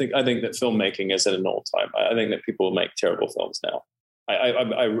 Oh yeah, I think that filmmaking is at an all-time. I think that people make terrible films now.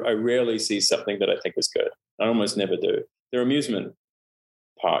 I rarely see something that I think is good. I almost never do. There are amusement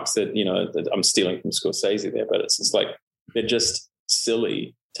parks that that I'm stealing from Scorsese there, but it's just like they're just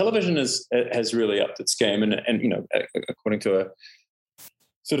silly. Television has really upped its game, and according to a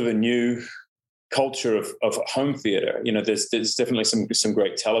sort of a new culture of home theater, there's definitely some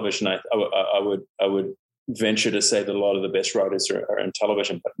great television. I would venture to say that a lot of the best writers are in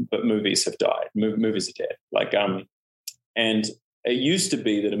television, but movies have died. Movies are dead. Like and it used to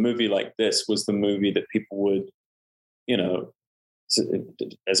be that a movie like this was the movie that people would,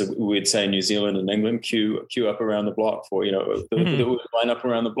 as we'd say in New Zealand and England, queue up around the block for, that would line up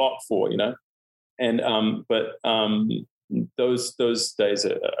around the block for, and those days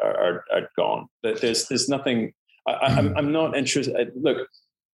are gone. There's nothing. I'm not interested. Look,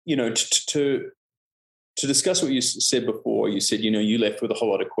 to discuss what you said before, you said you left with a whole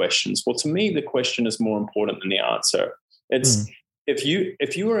lot of questions. Well, to me, the question is more important than the answer. It's if you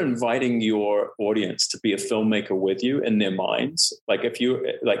are inviting your audience to be a filmmaker with you in their minds,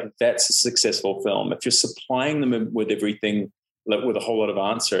 that's a successful film. If you're supplying them with everything, with a whole lot of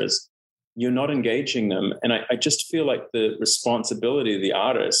answers, you're not engaging them. And I just feel like the responsibility of the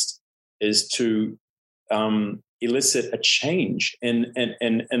artist is to elicit a change in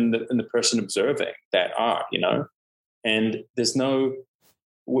the person observing that art, and there's no,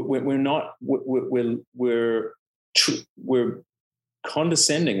 we're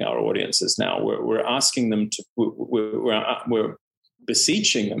condescending our audiences now. We're asking them to, we're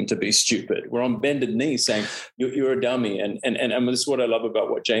beseeching them to be stupid. We're on bended knee saying you're a dummy, and this is what I love about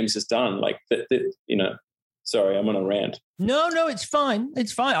what James has done. Like Sorry, I'm on a rant. No, it's fine.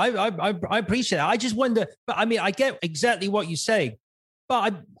 It's fine. I appreciate it. I just wonder, but I mean, I get exactly what you say,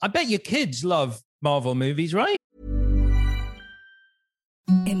 but I bet your kids love Marvel movies, right?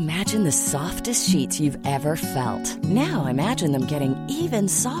 Imagine the softest sheets you've ever felt. Now imagine them getting even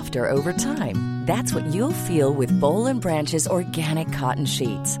softer over time. That's what you'll feel with Boll & Branch's organic cotton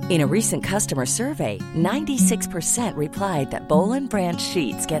sheets. In a recent customer survey, 96% replied that Boll & Branch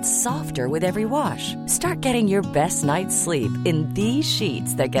sheets get softer with every wash. Start getting your best night's sleep in these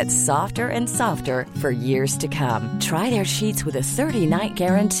sheets that get softer and softer for years to come. Try their sheets with a 30-night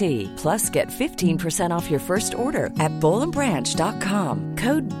guarantee. Plus, get 15% off your first order at bollandbranch.com.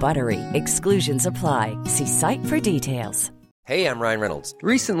 Code BUTTERY. Exclusions apply. See site for details. Hey, I'm Ryan Reynolds.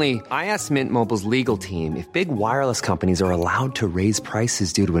 Recently, I asked Mint Mobile's legal team if big wireless companies are allowed to raise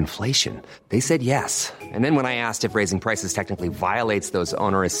prices due to inflation. They said yes. And then when I asked if raising prices technically violates those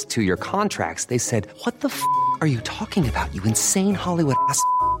onerous 2-year contracts, they said, "What the f*** are you talking about, you insane Hollywood ass?"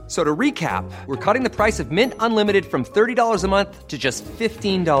 So to recap, we're cutting the price of Mint Unlimited from $30 a month to just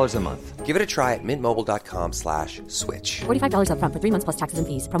 $15 a month. Give it a try at mintmobile.com/switch. $45 up front for 3 months plus taxes and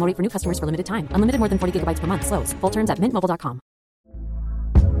fees. Promo rate for new customers for limited time. Unlimited more than 40 gigabytes per month. Slows full terms at mintmobile.com.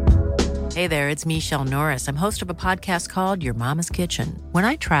 Hey there, it's Michelle Norris. I'm host of a podcast called Your Mama's Kitchen. When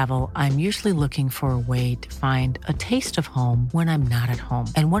I travel, I'm usually looking for a way to find a taste of home when I'm not at home.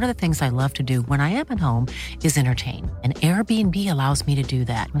 And one of the things I love to do when I am at home is entertain. And Airbnb allows me to do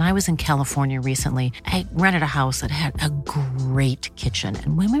that. When I was in California recently, I rented a house that had a great kitchen.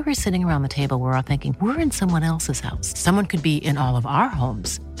 And when we were sitting around the table, we were all thinking, we're in someone else's house. Someone could be in all of our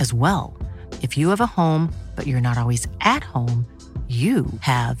homes as well. If you have a home, but you're not always at home, you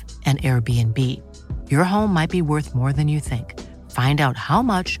have an Airbnb. Your home might be worth more than you think. Find out how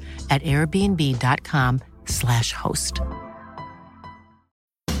much at airbnb.com/host.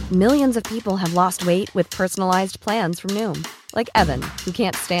 Millions of people have lost weight with personalized plans from Noom. Like Evan, who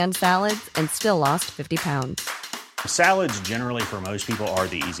can't stand salads and still lost 50 pounds. Salads generally for most people are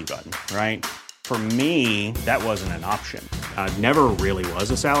the easy button, right? For me, that wasn't an option. I never really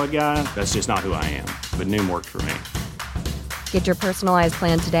was a salad guy. That's just not who I am. But Noom worked for me. Get your personalized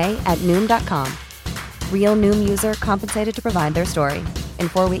plan today at Noom.com. Real Noom user compensated to provide their story. In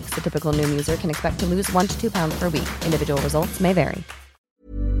 4 weeks, the typical Noom user can expect to lose 1 to 2 pounds per week. Individual results may vary.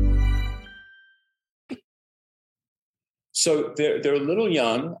 So they're a little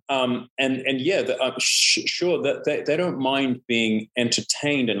young, and yeah, sure that they don't mind being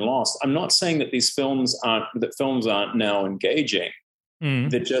entertained and lost. I'm not saying that films aren't now engaging.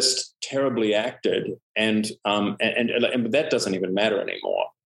 They're just terribly acted, and that doesn't even matter anymore.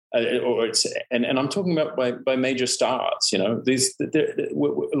 Or it's and I'm talking about by major stars. You know, the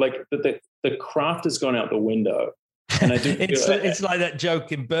craft has gone out the window. And I do it's like that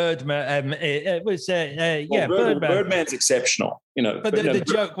joke in Birdman. It was Birdman. Birdman's exceptional, you know. But the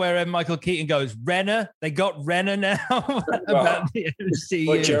joke where Michael Keaton goes, Renner, they got Renner now about the MCU.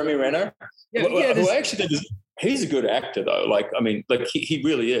 Like Jeremy Renner, who actually did. He's a good actor, though. He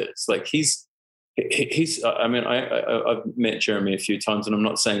really is. Like he's. I mean, I've met Jeremy a few times, and I'm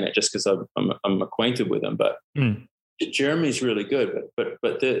not saying that just because I'm acquainted with him, but Jeremy's really good. But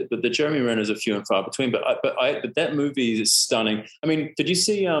the Jeremy Renners are few and far between. But that movie is stunning. I mean, did you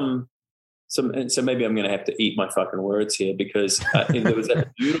see so maybe I'm going to have to eat my fucking words here because there was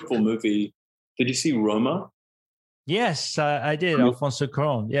that beautiful movie. Did you see Roma? Yes, I did. Alfonso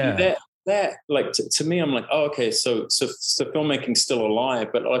Cuarón. Yeah. That like to me, I'm like, oh, okay, so filmmaking's still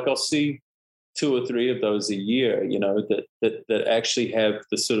alive, but like I'll see 2 or 3 of those a year, you know, that actually have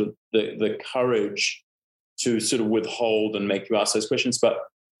the sort of the courage to sort of withhold and make you ask those questions. But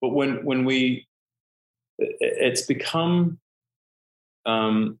when it's become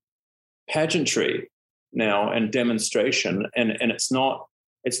pageantry now and demonstration, and it's not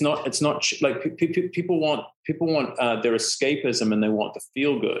like people want their escapism and they want to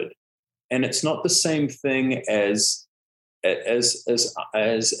feel good. And it's not the same thing as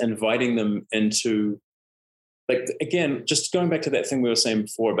inviting them into, like, again, just going back to that thing we were saying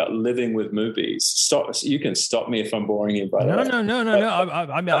before about living with movies. You can stop me if I'm boring you, by the way.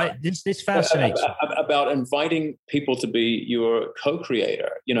 No. This fascinates about inviting people to be your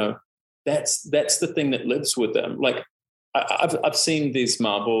co-creator. You know, that's the thing that lives with them. Like I've seen these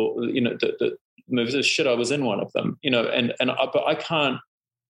Marvel, you know, the movies. Shit, I was in one of them. You know, but I can't.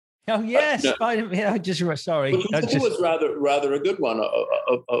 Oh yes, sorry. It was rather a good one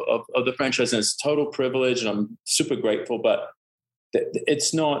of the franchise, and it's total privilege, and I'm super grateful. But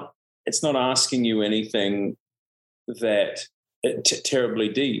it's not asking you anything that terribly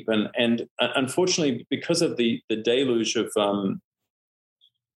deep, and unfortunately, because of the deluge of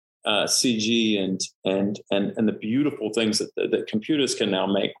CG and the beautiful things that computers can now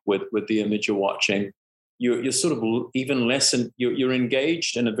make with the image you're watching. You're sort of even less, and you're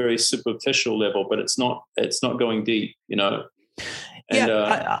engaged in a very superficial level, but it's not going deep, you know. And,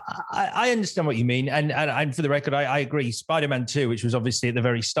 I understand what you mean, and for the record, I agree. Spider-Man 2, which was obviously at the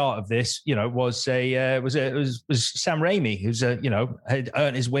very start of this, you know, was Sam Raimi, who's had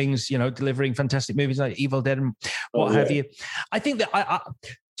earned his wings, you know, delivering fantastic movies like Evil Dead and what have you. I think that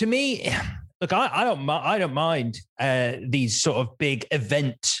to me, look, I don't mind these sort of big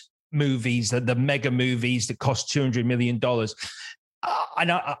event movies, the mega movies that cost $200 million.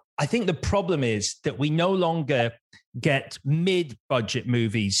 And I think the problem is that we no longer get mid-budget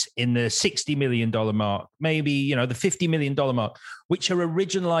movies in the $60 million mark, maybe, the $50 million mark, which are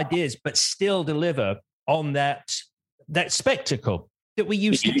original ideas, but still deliver on that spectacle that we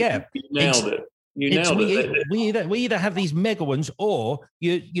used to get. You nailed it. We either have these mega ones, or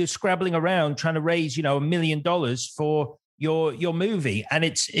you're scrabbling around trying to raise, $1 million for your movie, and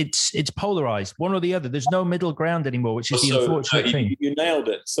it's polarized, one or the other. There's no middle ground anymore, which is the unfortunate thing. You nailed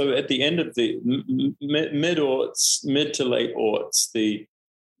it. So at the end of the mid to late aughts, the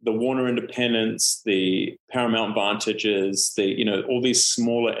Warner Independents, the Paramount Vantages, all these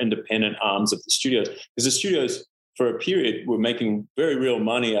smaller independent arms of the studios, because the studios for a period were making very real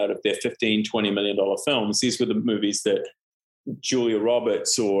money out of their $15, $20 million films. These were the movies that Julia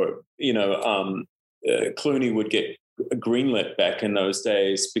Roberts or Clooney would get greenlit back in those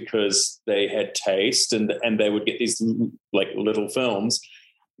days because they had taste, and they would get these like little films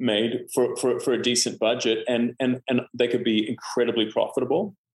made for a decent budget, and they could be incredibly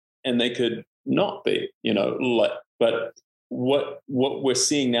profitable, and they could not be, but what we're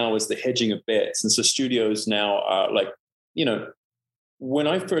seeing now is the hedging of bets. And so studios now are like, when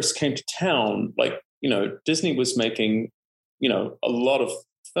I first came to town, Disney was making, a lot of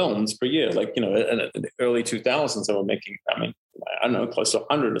films per year, in the early 2000s, they were making, I don't know, close to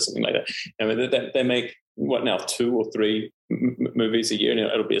 100 or something like that. They make what now, 2 or 3 movies a year.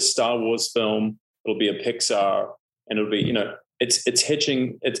 It'll be a Star Wars film, it'll be a Pixar, and it'll be, it's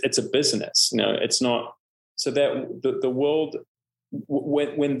hedging. It's a business. It's not. So that the world,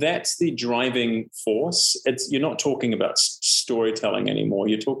 when that's the driving force, you're not talking about storytelling anymore.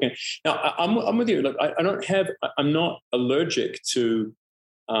 You're talking now. I'm with you. Look, I'm not allergic to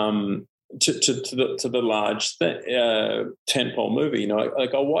the large tentpole movie.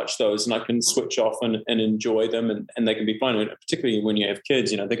 I'll watch those and I can switch off and enjoy them, and they can be fun. And particularly when you have kids,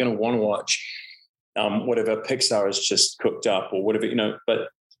 they're going to want to watch whatever Pixar has just cooked up or whatever. But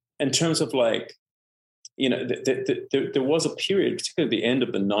in terms of there was a period, particularly at the end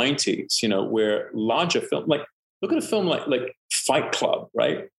of the 90s, where larger film, look at a film like Fight Club,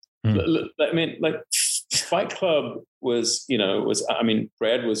 right? Fight Club was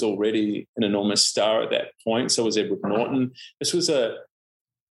Brad was already an enormous star at that point. So was Edward Norton. This was a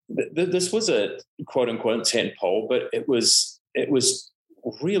quote unquote tentpole, but it was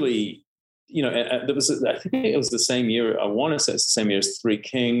really, I think it was the same year. I want to say it's the same year as Three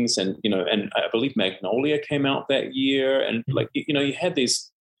Kings, and I believe Magnolia came out that year, and you had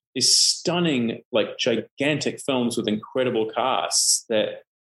these stunning, gigantic films with incredible casts that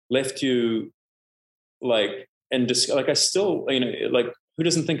left you I still, who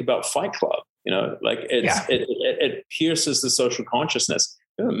doesn't think about Fight Club? It pierces the social consciousness.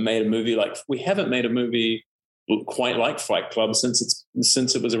 We haven't made a movie quite like Fight Club since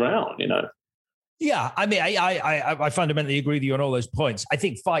it was around. Yeah, I fundamentally agree with you on all those points. I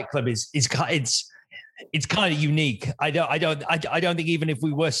think Fight Club it's kind of unique. I don't think even if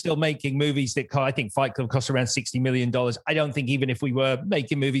we were still making movies I think Fight Club costs around $60 million. I don't think even if we were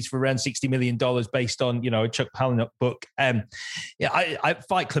making movies for around $60 million based on, a Chuck Palahniuk book.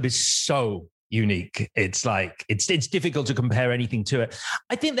 Fight Club is so unique. It's it's difficult to compare anything to it.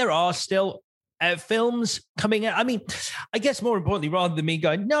 I think there are still films coming out. I guess more importantly, rather than me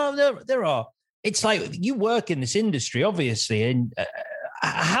going, no, there are. It's you work in this industry, obviously, and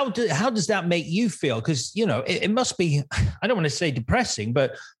how does that make you feel? Because, it must be, I don't want to say depressing,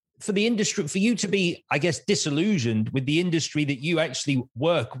 but for the industry, for you to be, I guess, disillusioned with the industry that you actually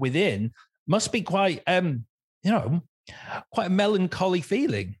work within must be quite, quite a melancholy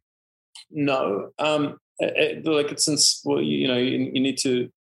feeling. No, you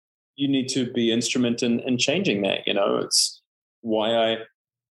need to be instrument in changing that. It's why I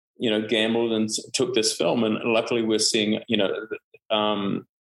gambled and took this film, and luckily we're seeing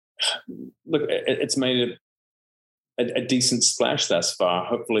look, it's made a decent splash thus far.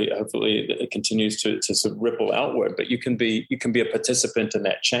 Hopefully it continues to sort of ripple outward, but you can be a participant in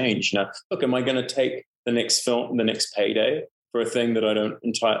that change. Look, am I going to take the next film, the next payday for a thing that I don't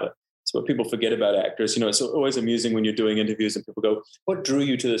entirely? It's what people forget about actors. It's always amusing when you're doing interviews and people go, "What drew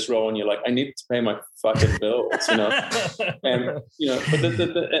you to this role?" And you're like, "I need to pay my fucking bills," And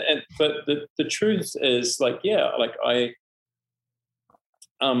but the truth is,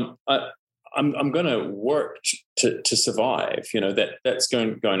 I'm going to work to survive. That's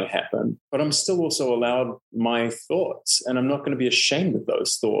going to happen. But I'm still also allowed my thoughts, and I'm not going to be ashamed of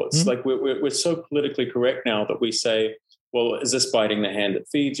those thoughts. Mm-hmm. We're so politically correct now that we say, well, is this biting the hand that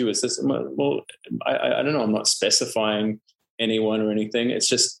feeds you? Is this, well, I don't know. I'm not specifying anyone or anything. It's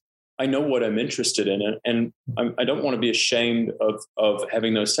just, I know what I'm interested in, and I don't want to be ashamed of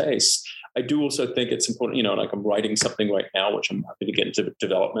having those tastes. I do also think it's important, like I'm writing something right now, which I'm happy to get into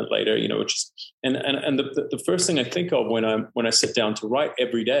development later, which is, and the first thing I think of when I sit down to write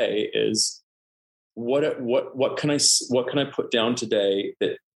every day is what can I put down today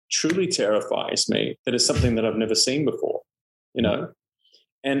that truly terrifies me, that is something that I've never seen before,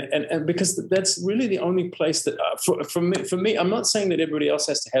 and because that's really the only place that for me, I'm not saying that everybody else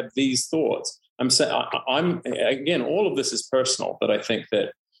has to have these thoughts. I'm saying again, all of this is personal, but I think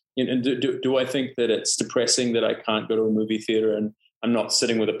that, do I think that it's depressing that I can't go to a movie theater and I'm not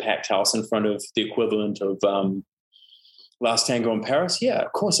sitting with a packed house in front of the equivalent of Last Tango in Paris? Yeah,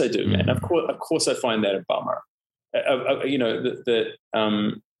 of course I do, man. Of course I find that a bummer.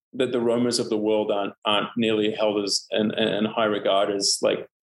 That the Romas of the world aren't nearly held as in high regard as like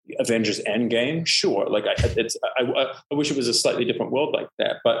Avengers Endgame. Sure, like I wish it was a slightly different world like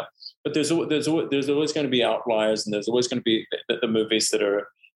that. But there's always going to be outliers, and there's always going to be the movies that are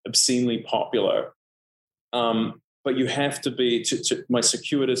obscenely popular. But you have to be. My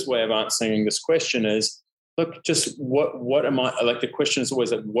circuitous way of answering this question is, look, just what am I like? The question is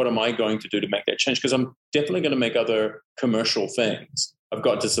always like, what am I going to do to make that change? Because I'm definitely going to make other commercial things. I've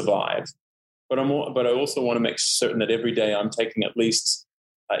got to survive, but I also want to make certain that every day I'm taking at least,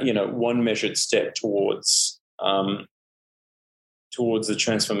 one measured step towards the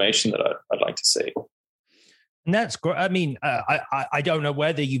transformation that I'd like to see. And that's great. I mean, I don't know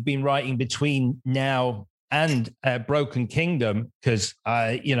whether you've been writing between now and Broken Kingdom, because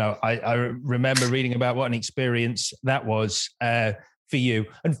I remember reading about what an experience that was for you.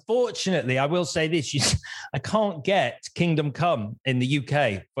 Unfortunately, I will say this: I can't get Kingdom Come in the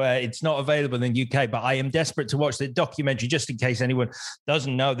UK, but it's not available in the UK. But I am desperate to watch the documentary, just in case anyone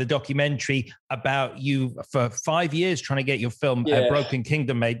doesn't know, the documentary about you for 5 years trying to get your film Broken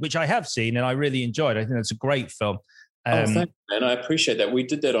Kingdom made, which I have seen and I really enjoyed. I think it's a great film. Thank you, man. I appreciate that. We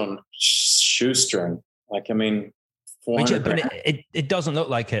did that on shoestring. Like, I mean, but it doesn't look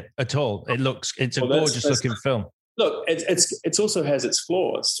like it at all. It's a gorgeous looking film. Look, it's also has its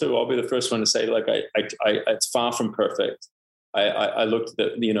flaws too. I'll be the first one to say, like, I it's far from perfect. I looked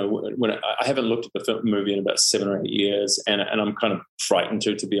at when I haven't looked at the movie in about 7 or 8 years, and I'm kind of frightened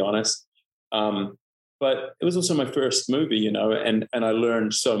to be honest. But it was also my first movie, and I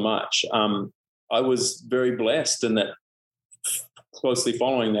learned so much. I was very blessed in that closely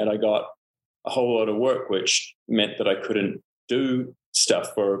following that, I got a whole lot of work, which meant that I couldn't do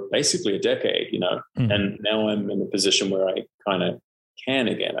stuff for basically a decade, and now I'm in a position where I kind of can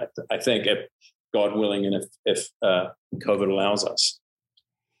again. I think, if God willing, and if COVID allows us.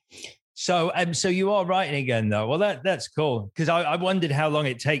 So you are writing again, though. Well, that's cool, because I wondered how long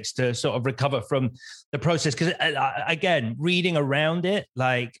it takes to sort of recover from the process. Because again, reading around it,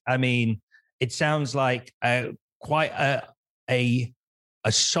 like, I mean, it sounds like quite a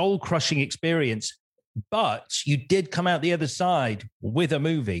soul-crushing experience. But you did come out the other side with a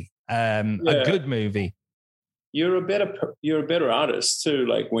movie, a good movie. You're a better artist too.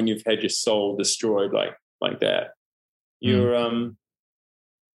 Like, when you've had your soul destroyed like that, you're.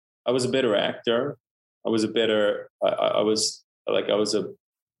 I was a better actor.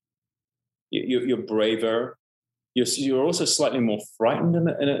 You're braver. You're also slightly more frightened in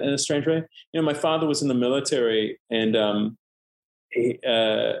a strange way. My father was in the military, and he.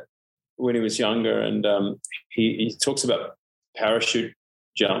 When he was younger, and he talks about parachute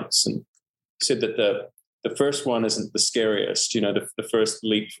jumps, and he said that the first one isn't the scariest. The first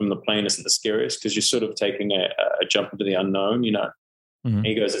leap from the plane isn't the scariest, because you're sort of taking a jump into the unknown. Mm-hmm. And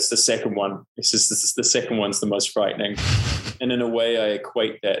he goes, it's the second one. He says the second one's the most frightening. And in a way, I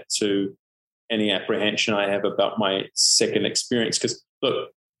equate that to any apprehension I have about my second experience. Because look,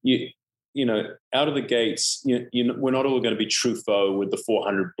 out of the gates, we're not all going to be Truffaut with the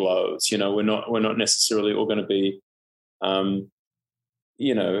 400 blows. We're not necessarily all going to be,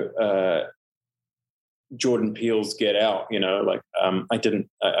 Jordan Peele's Get Out.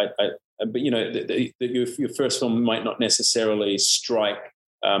 But your first film might not necessarily strike.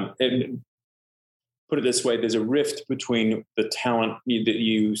 Put it this way: there's a rift between the talent that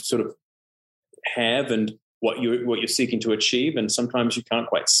you sort of have and what you're seeking to achieve, and sometimes you can't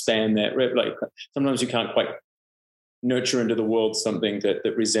quite stand that. Like, sometimes you can't quite nurture into the world something that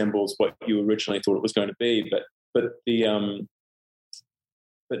resembles what you originally thought it was going to be. But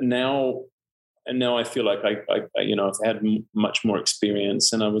now I feel like I've had much more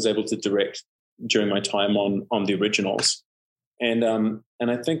experience, and I was able to direct during my time on the originals, and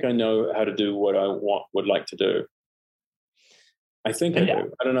I think I know how to do what I would like to do. I think I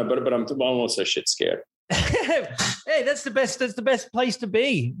do. I don't know, but I'm also shit scared. Hey, that's the best. That's the best place to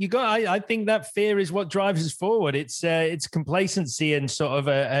be. I think that fear is what drives us forward. It's complacency and sort of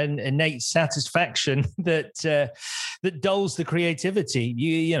an innate satisfaction that dulls the creativity.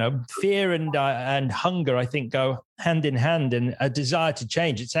 You know, fear and hunger, I think, go hand in hand, and a desire to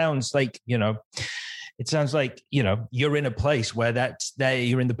change. It sounds like you're in a place where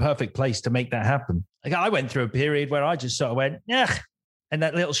you're in the perfect place to make that happen. Like I went through a period where I just sort of went, yeah, and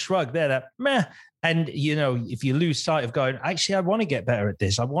that little shrug there, that meh. And, you know, if you lose sight of going, actually, I want to get better at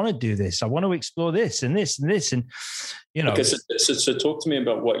this. I want to do this. I want to explore this and this and this. And, you know. Okay, so talk to me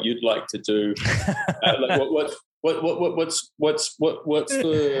about what you'd like to do. Like what's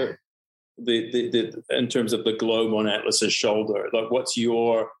the in terms of the globe on Atlas's shoulder? Like, what's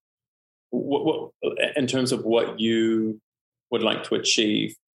your, what in terms of what you would like to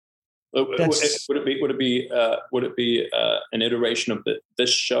achieve? Would it be an iteration of this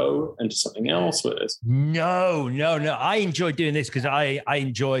show into something else? No. I enjoy doing this because I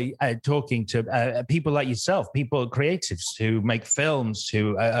enjoy talking to people like yourself, people creatives who make films,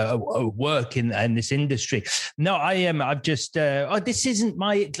 who work in this industry. No, I am. I've just. This isn't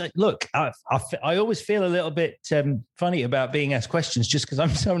my look. I always feel a little bit funny about being asked questions just because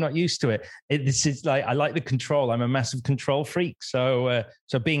I'm so not used to it. This is like I like the control. I'm a massive control freak. So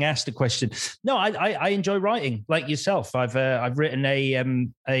being asked a question. No, I enjoy writing like yourself. I've written a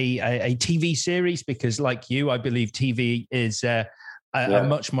TV series because, like you, I believe TV is a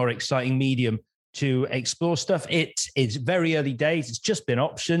much more exciting medium to explore stuff. It's very early days. It's just been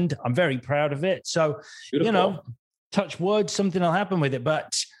optioned. I'm very proud of it. So, beautiful. You know, touch wood, something will happen with it.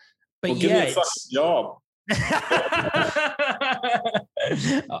 But give me a fucking job.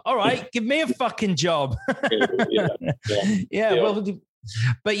 All right, give me a fucking job. Yeah. Well,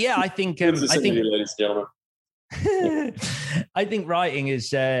 but yeah, I think ladies and gentlemen. I think writing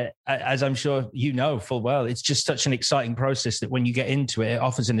is, as I'm sure you know full well, it's just such an exciting process that when you get into it, it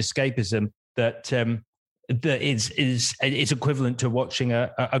offers an escapism that is equivalent to watching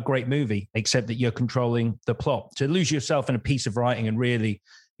a great movie, except that you're controlling the plot. To lose yourself in a piece of writing and really,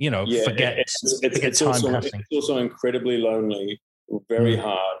 you know, forget time passing. It's also incredibly lonely, very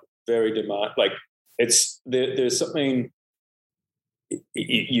hard, very demand. Like there's something.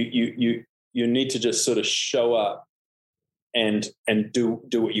 You need to just sort of show up and do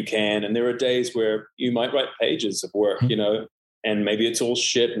what you can. And there are days where you might write pages of work, you know, and maybe it's all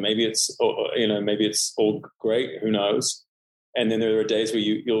shit, maybe it's all great, who knows. And then there are days where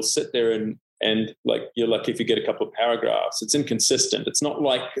you'll sit there and like you're lucky if you get a couple of paragraphs. It's inconsistent. It's not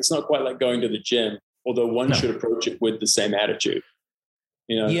quite like going to the gym, although one should approach it with the same attitude,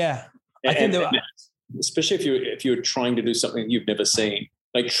 you know. Yeah, I think especially if you're trying to do something you've never seen,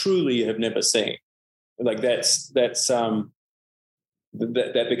 like truly have never seen, like that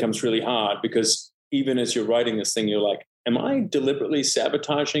becomes really hard, because even as you're writing this thing, you're like, am I deliberately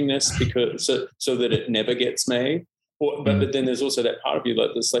sabotaging this because so that it never gets made? But then there's also that part of you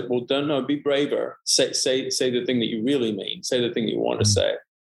that's like, well, be braver. Say the thing that you really mean. Say the thing that you want to say.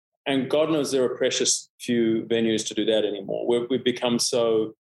 And God knows there are precious few venues to do that anymore. We've become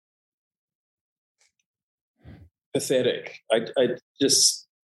so pathetic. I just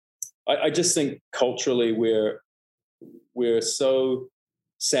think culturally we're so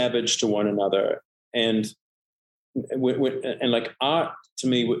savage to one another, and like art to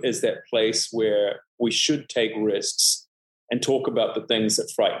me is that place where we should take risks and talk about the things that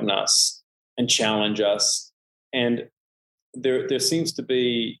frighten us and challenge us. And there seems to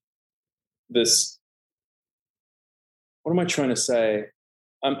be this. What am I trying to say?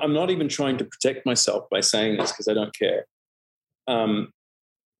 I'm not even trying to protect myself by saying this because I don't care.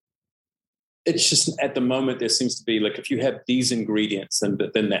 It's just at the moment there seems to be like, if you have these ingredients,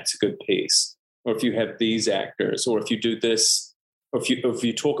 then that's a good piece. Or if you have these actors, or if you do this, or if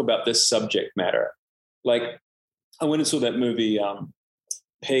you talk about this subject matter. Like I went and saw that movie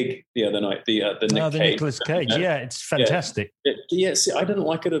Pig the other night. The Nicolas Cage. Yeah, it's fantastic. See, I didn't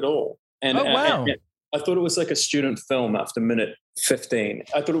like it at all. And, wow. And I thought it was like a student film after minute 15.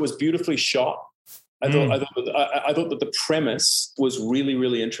 I thought it was beautifully shot. I thought that the premise was really,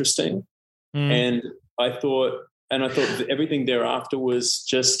 really interesting. And I thought that everything thereafter was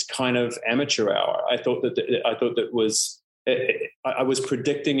just kind of amateur hour. I thought that I was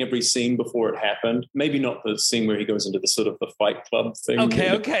predicting every scene before it happened. Maybe not the scene where he goes into the sort of the Fight Club thing.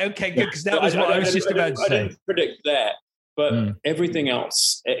 Okay, good. Because that was what I was just about to say. I didn't predict that. But everything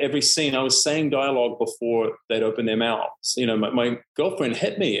else, every scene, I was saying dialogue before they'd open their mouths. You know, my girlfriend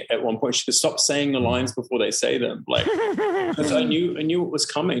hit me at one point. She could stop saying the lines before they say them. Like, because I knew it was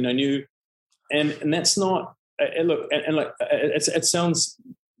coming. I knew, and that's not. Look, and like it sounds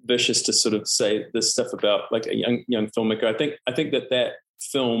vicious to sort of say this stuff about like a young filmmaker. I think that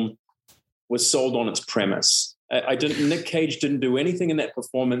film was sold on its premise. Nick Cage didn't do anything in that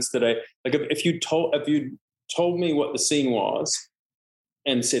performance that if you told me what the scene was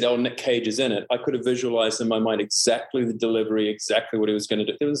and said, "Oh, Nick Cage is in it," I could have visualized in my mind exactly the delivery, exactly what he was going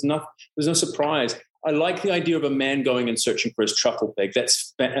to do. There was no surprise. I like the idea of a man going and searching for his truffle pig.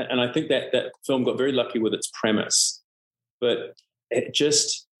 And I think that film got very lucky with its premise, but it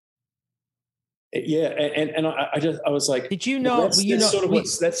just. Yeah, and I was like, did you know? That's sort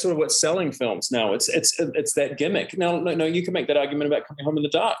of what's selling films now. It's that gimmick. Now, no, you can make that argument about Coming Home in the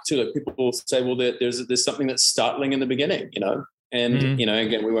Dark too. Like people will say, well, there's something that's startling in the beginning, you know, and you know,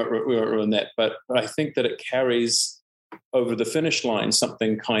 again, we won't ruin that, but I think that it carries over the finish line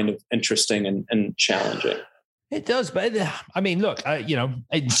something kind of interesting and challenging. It does, but I mean, look, you know,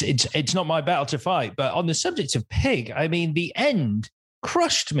 it's not my battle to fight, but on the subject of Pig, I mean, the end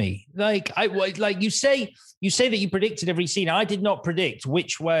crushed me. Like you say that you predicted every scene. I did not predict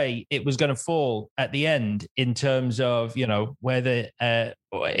which way it was going to fall at the end in terms of, you know, whether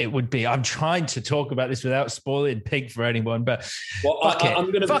it would be. I'm trying to talk about this without spoiling Pig for anyone, but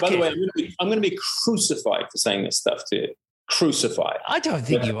I'm going to be crucified for saying this stuff to you. Crucified. I don't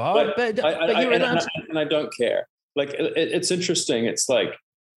think you are, but you're allowed. And I don't care. Like it's interesting. It's like,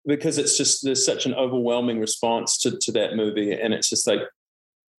 because it's just, there's such an overwhelming response to that movie. And it's just like,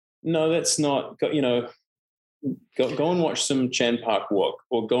 no, that's not, you know, go and watch some Chan Park-wook,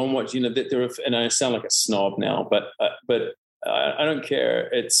 or go and watch, you know, and I sound like a snob now, but I don't care.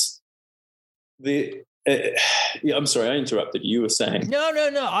 It's yeah, I'm sorry, I interrupted. You were saying no,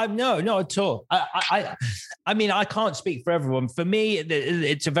 not at all. I mean, I can't speak for everyone. For me,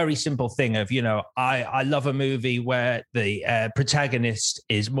 it's a very simple thing of, you know, I love a movie where the protagonist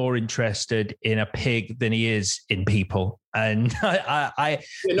is more interested in a pig than he is in people, and that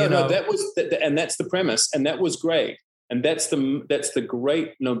was and that's the premise, and that was great, and that's the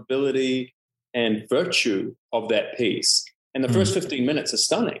great nobility and virtue of that piece. And the first 15 minutes are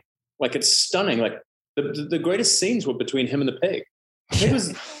stunning. Like, it's stunning. Like, the greatest scenes were between him and the pig.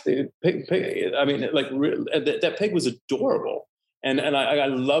 Pig, I mean, like, that pig was adorable, and I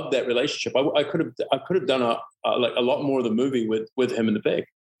love that relationship. I could have done a lot more of the movie with him and the pig.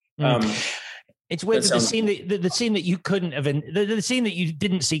 It's weird that the scene that you couldn't have, the scene that you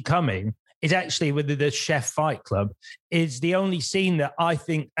didn't see coming, is actually with the chef fight club, is the only scene that I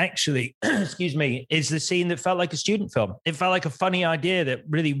think actually, excuse me, is the scene that felt like a student film. It felt like a funny idea that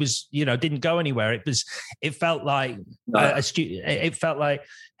really was, you know, didn't go anywhere. It felt like a student. It felt like,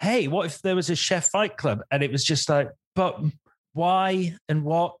 hey, what if there was a chef fight club? And it was just like, but why and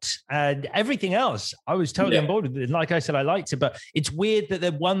what and everything else. I was totally on board with it. Like I said, I liked it, but it's weird that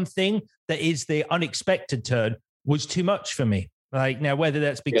the one thing that is the unexpected turn was too much for me. Like, now, whether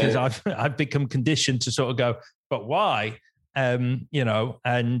that's because I've become conditioned to sort of go, but why? You know,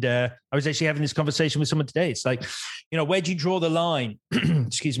 and I was actually having this conversation with someone today. It's like, you know, where do you draw the line,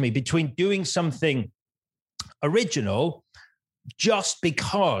 excuse me, between doing something original just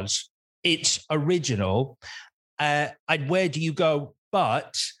because it's original, and where do you go,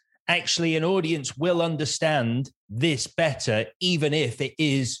 but actually an audience will understand this better, even if it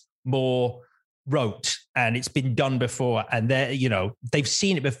is more rote and it's been done before, and they're, you know, they've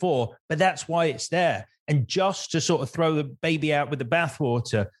seen it before, but that's why it's there. And just to sort of throw the baby out with the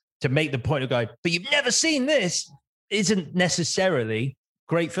bathwater to make the point of going, but you've never seen this, isn't necessarily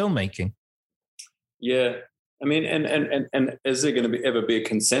great filmmaking. Yeah. I mean, and is there going to ever be a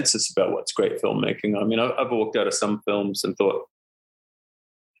consensus about what's great filmmaking? I mean, I've walked out of some films and thought,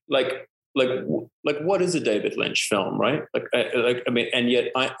 like what is a David Lynch film, right? I mean, and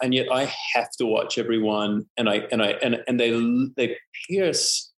yet I have to watch everyone, and they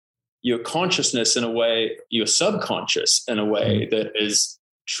pierce your consciousness in a way, your subconscious in a way that is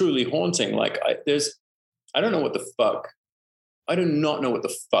truly haunting. Like, I don't know what the fuck. I do not know what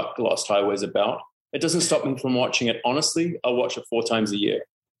the fuck Lost Highway is about. It doesn't stop me from watching it. Honestly, I'll watch it 4 times a year,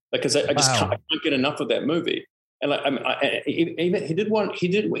 because I just can't get enough of that movie. And like,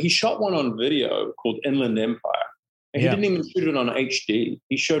 he shot one on video called Inland Empire, and he didn't even shoot it on HD.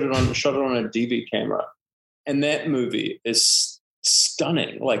 He shot it on a DV camera, and that movie is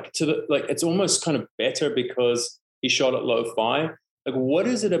stunning. Like, it's almost kind of better because he shot it lo-fi. Like, what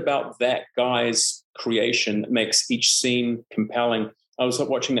is it about that guy's creation that makes each scene compelling? I was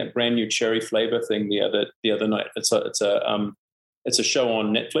watching that brand new Cherry Flavor thing the other night. It's a show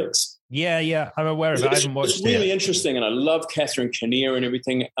on Netflix. Yeah, I'm aware of it. I haven't watched it. It's really interesting, and I love Catherine Kinnear and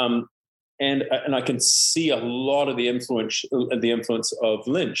everything. And I can see a lot of the influence of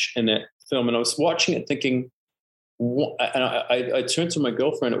Lynch in that film. And I was watching it thinking, and I turned to my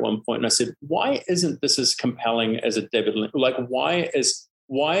girlfriend at one point and I said, why isn't this as compelling as a David Lynch? Like, why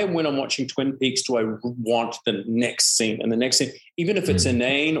when I'm watching Twin Peaks do I want the next scene and the next scene, even if it's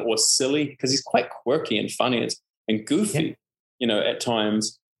inane or silly, because he's quite quirky and funny and goofy, at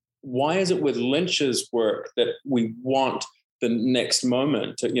times. Why is it with Lynch's work that we want the next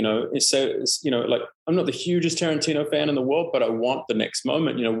moment? Like, I'm not the hugest Tarantino fan in the world, but I want the next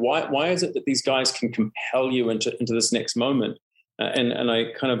moment. Why is it that these guys can compel you into this next moment? And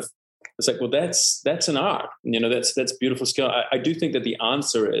I kind of, it's like, well, that's an art. That's beautiful skill. I do think that the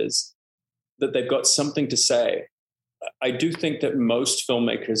answer is that they've got something to say. I do think that most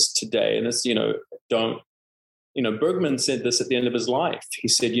filmmakers today, and this, don't. Bergman said this at the end of his life. He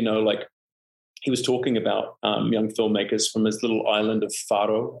said, like, he was talking about young filmmakers from his little island of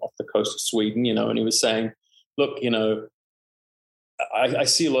Faro off the coast of Sweden, and he was saying, look, I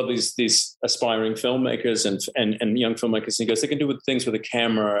see a lot of these aspiring filmmakers and young filmmakers, and he goes, they can do things with a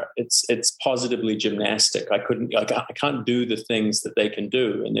camera. It's positively gymnastic. I can't do the things that they can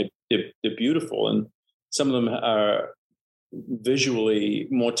do, and they're beautiful, and some of them are visually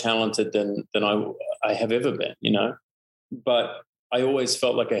more talented than I have ever been, but I always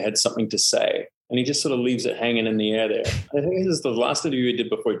felt like I had something to say, and he just sort of leaves it hanging in the air there. I think this is the last interview he did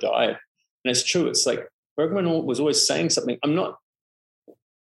before he died. And it's true. It's like Bergman was always saying something. I'm not,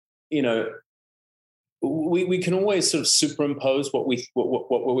 we can always sort of superimpose what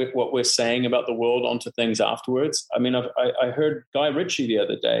we're saying about the world onto things afterwards. I mean, I heard Guy Ritchie the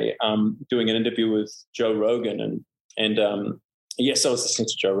other day doing an interview with Joe Rogan, and yes, I was listening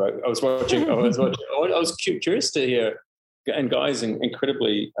to Joe Rogan. I was curious to hear, and Guy's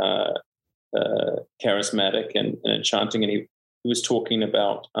incredibly charismatic and enchanting, and he was talking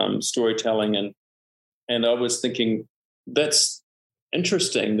about storytelling, and I was thinking, that's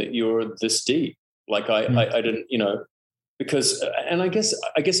interesting that you're this deep. Like I didn't, because, and I guess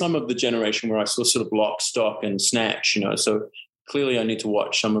I'm of the generation where I saw sort of Lock, Stock, and Snatch, so clearly I need to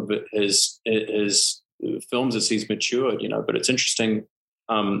watch some of his films as he's matured, but it's interesting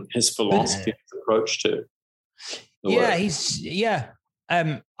his philosophy, his approach to the work.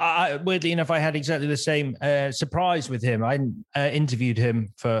 Weirdly enough, I had exactly the same surprise with him. I interviewed him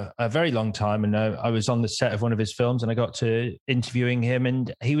for a very long time, and I was on the set of one of his films, and I got to interviewing him,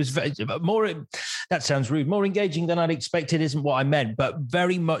 and he was more, that sounds rude, more engaging than I'd expected isn't what I meant, but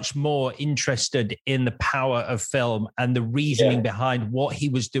very much more interested in the power of film and the reasoning behind what he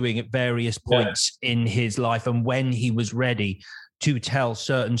was doing at various points in his life and when he was ready to tell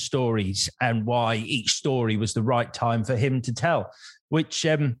certain stories and why each story was the right time for him to tell, which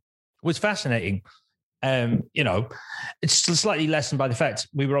was fascinating. It's slightly lessened by the fact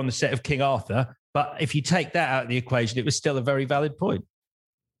we were on the set of King Arthur, but if you take that out of the equation, it was still a very valid point.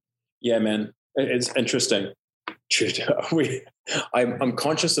 Yeah, man. It's interesting. I'm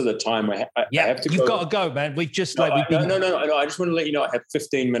conscious of the time. I have to go. You've got to go, man. We've just No. I just want to let you know I have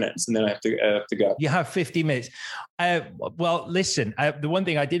 15 minutes, and then I have to go. You have 50 minutes. Well, listen. The one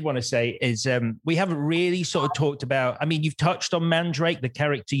thing I did want to say is we haven't really sort of talked about. I mean, you've touched on Mandrake, the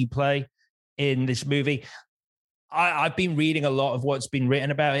character you play in this movie. I've been reading a lot of what's been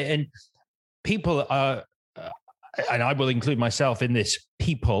written about it, and people are. And I will include myself in this,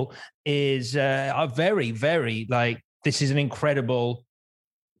 people are very, very like, this is an incredible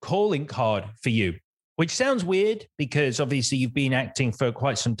calling card for you, which sounds weird because obviously you've been acting for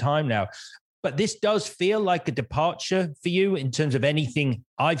quite some time now, but this does feel like a departure for you in terms of anything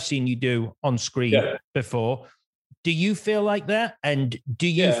I've seen you do on screen before. Do you feel like that? And do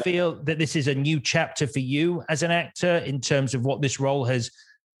you feel that this is a new chapter for you as an actor in terms of what this role has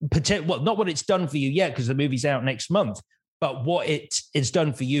not what it's done for you yet, because the movie's out next month, but what it's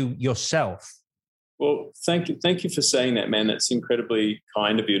done for you yourself? Well, thank you for saying that, man. That's incredibly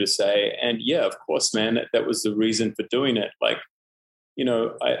kind of you to say. And yeah, of course, man, that was the reason for doing it. Like,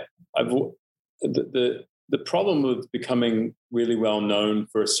 the problem with becoming really well known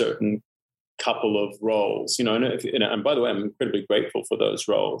for a certain couple of roles, and by the way, I'm incredibly grateful for those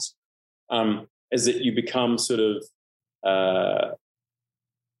roles, is that you become sort of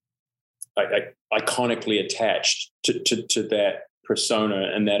iconically attached to that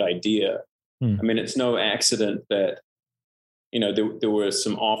persona and that idea. I mean, it's no accident that there were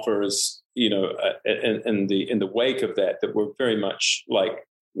some offers in the wake of that were very much like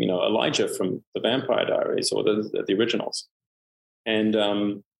Elijah from the Vampire Diaries or the originals, and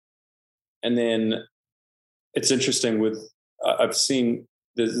then it's interesting with I've seen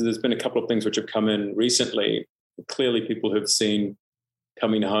there's been a couple of things which have come in recently. Clearly, people have seen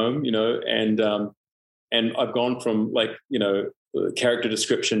Coming Home, and I've gone from character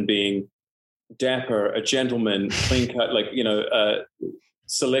description being, dapper, a gentleman, clean cut, like,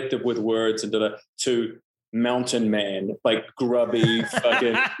 selective with words, and to mountain man, like grubby,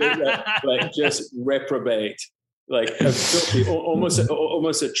 fucking, like just reprobate, like a filthy,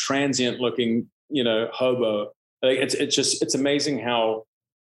 almost a transient looking, hobo. Like it's amazing how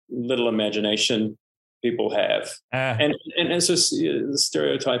little imagination people have, and it's just the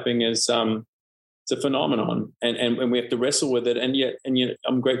stereotyping is it's a phenomenon, and we have to wrestle with it, and yet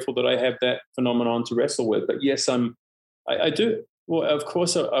I'm grateful that I have that phenomenon to wrestle with. But yes, I do. Well, of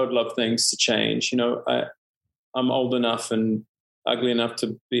course, I would love things to change. I'm old enough and ugly enough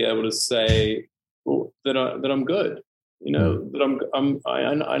to be able to say that I'm good. That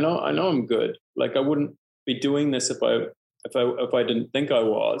I know I'm good. Like I wouldn't be doing this if I didn't think I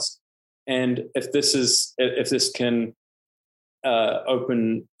was. And if this can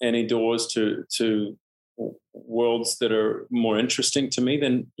open any doors to worlds that are more interesting to me,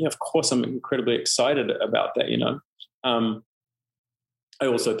 then of course I'm incredibly excited about that. I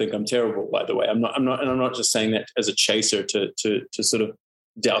also think I'm terrible, by the way. I'm not, and I'm not just saying that as a chaser to sort of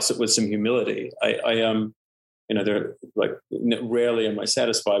douse it with some humility. They're like rarely am I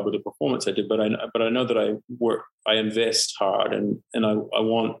satisfied with the performance I did, but I know that I invest hard, and I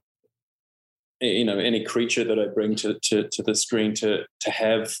want any creature that I bring to the screen to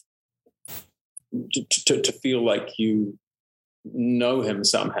have to feel like you know him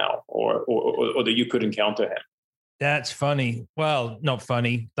somehow, or that you could encounter him. That's funny. Well, not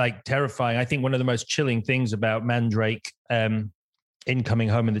funny, like terrifying. I think one of the most chilling things about Mandrake in Coming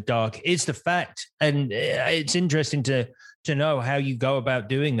Home in the Dark is the fact, and it's interesting to know how you go about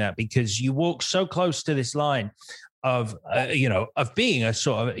doing that, because you walk so close to this line of being a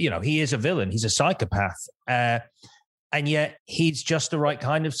sort of, he is a villain, he's a psychopath, and yet he's just the right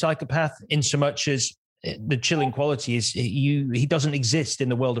kind of psychopath, in so much as the chilling quality is he doesn't exist in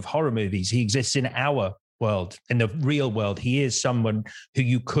the world of horror movies. He exists in our world, in the real world. He is someone who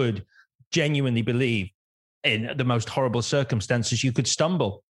you could genuinely believe in the most horrible circumstances you could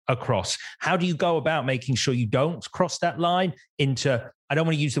stumble across. How do you go about making sure you don't cross that line into, I don't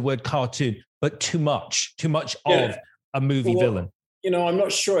want to use the word cartoon, but too much of a movie villain? I'm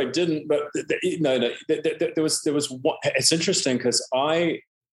not sure I didn't, but there was one. It's interesting because I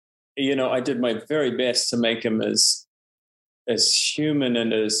did my very best to make him as human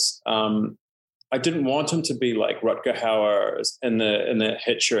and as I didn't want him to be like Rutger Hauer in the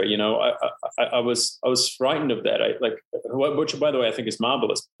Hitcher. I was frightened of that. Which by the way I think is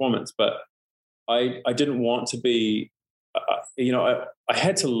marvelous performance, but I didn't want to be. I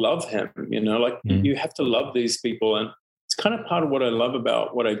had to love him. You have to love these people, and it's kind of part of what I love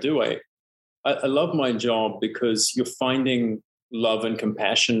about what I do. I love my job because you're finding love and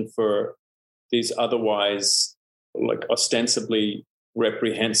compassion for these otherwise like ostensibly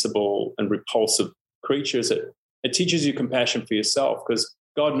reprehensible and repulsive creatures. It teaches you compassion for yourself, because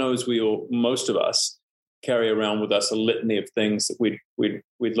God knows most of us carry around with us a litany of things that we'd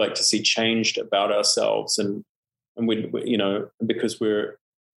like to see changed about ourselves, and because we're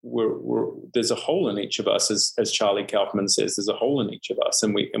there's a hole in each of us, as Charlie Kaufman says, there's a hole in each of us,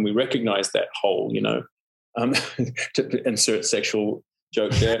 and we recognize that hole. To insert sexual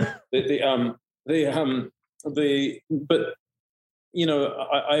joke there.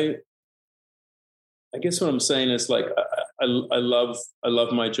 I guess what I'm saying is like I love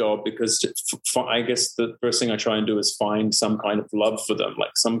my job because I guess the first thing I try and do is find some kind of love for them,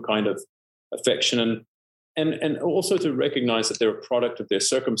 like some kind of affection, and also to recognize that they're a product of their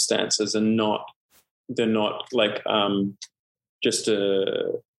circumstances and they're not like just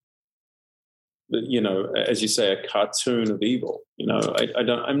as you say, a cartoon of evil.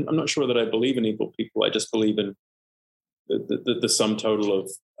 I'm not sure that I believe in evil people. I just believe in the sum total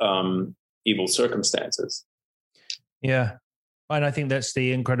of evil circumstances. Yeah. And I think that's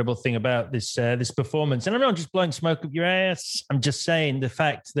the incredible thing about this performance. And I'm not just blowing smoke up your ass. I'm just saying the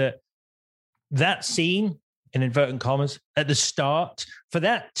fact that scene, in inverted commas, at the start, for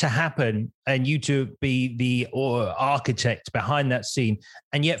that to happen and you to be the architect behind that scene,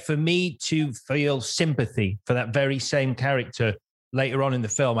 and yet for me to feel sympathy for that very same character later on in the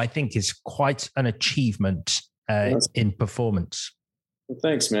film, I think is quite an achievement in performance. Well,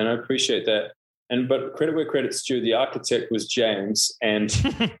 thanks, man. I appreciate that. But credit where credit's due, the architect was James and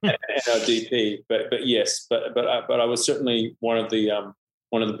our DP. But yes, but I was certainly one of the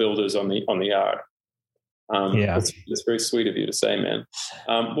builders on the yard. It's very sweet of you to say, man.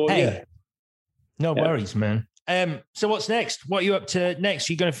 No worries, man. So what's next? What are you up to next?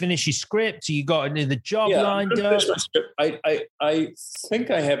 Are you going to finish your script? Are you got another job lined up? I think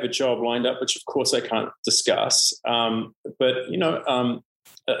I have a job lined up, which of course I can't discuss. But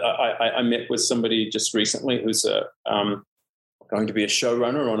I met with somebody just recently who's going to be a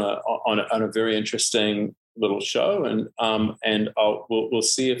showrunner on a very interesting little show, and we'll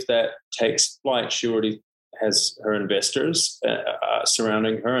see if that takes flight. She already has her investors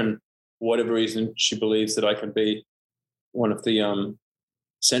surrounding her, and for whatever reason, she believes that I can be one of the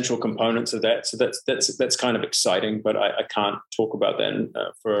central components of that. So that's kind of exciting, but I can't talk about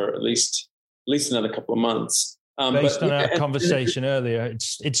that for at least another couple of months. Based on our conversation earlier,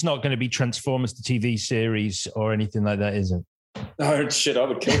 it's not going to be Transformers the TV series or anything like that, is it? Oh shit! I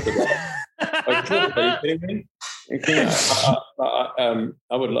would kill for that. Are you kidding me? I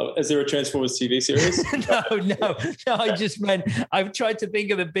would love it. Is there a Transformers TV series? No. I just meant I've tried to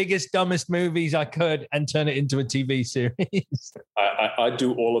think of the biggest, dumbest movies I could and turn it into a TV series. I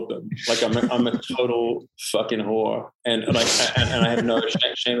do all of them. Like I'm a total fucking whore, and I have no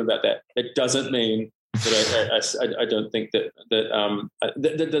shame about that. It doesn't mean that I don't think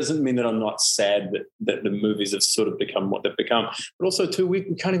that doesn't mean that I'm not sad that the movies have sort of become what they've become. But also, too, we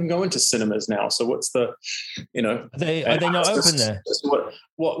can't even go into cinemas now. So what's the, Are they not open there?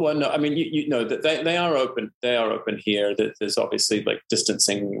 Well, no. I mean, you know that they are open. They are open here. That there's obviously like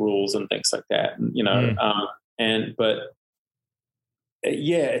distancing rules and things like that.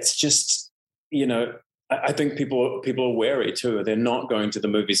 It's just, I think people are wary too. They're not going to the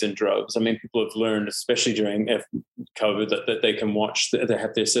movies in droves. I mean, people have learned, especially during COVID, that they can watch, they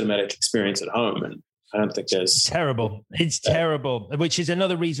have their cinematic experience at home. And I don't think there's... Terrible. It's terrible, which is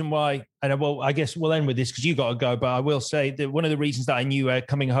another reason why, and I guess we'll end with this because you got to go, but I will say that one of the reasons that I knew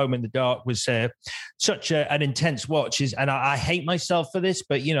coming home in the dark was such an intense watch and I hate myself for this,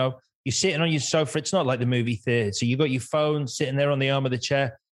 but you're sitting on your sofa. It's not like the movie theater. So you got your phone sitting there on the arm of the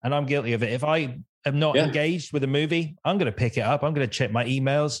chair, and I'm guilty of it. If I am not engaged with a movie, I'm going to pick it up. I'm going to check my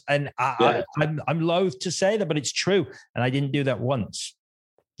emails. And I'm loath to say that, but it's true. And I didn't do that once.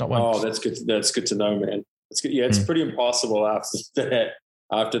 Not once. Oh, that's good. That's good to know, man. That's good. Yeah, it's pretty impossible after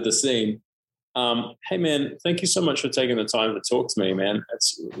the scene. Hey, man, thank you so much for taking the time to talk to me, man.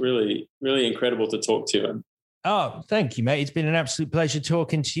 It's really, really incredible to talk to you. Oh, thank you, mate. It's been an absolute pleasure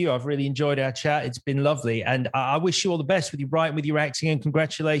talking to you. I've really enjoyed our chat. It's been lovely. And I wish you all the best with your writing, with your acting, and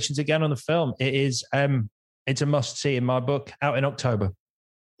congratulations again on the film. It is, it's a must-see in my book, out in October.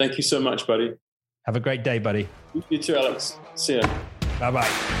 Thank you so much, buddy. Have a great day, buddy. You too, Alex. See ya. Bye-bye.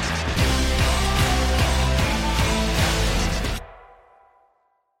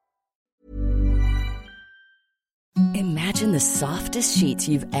 Imagine the softest sheets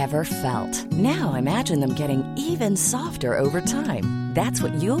you've ever felt. Now imagine them getting even softer over time. That's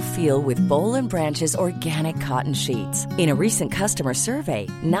what you'll feel with Boll & Branch's organic cotton sheets. In a recent customer survey,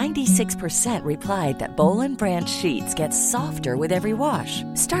 96% replied that Boll & Branch sheets get softer with every wash.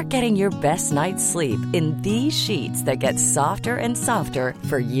 Start getting your best night's sleep in these sheets that get softer and softer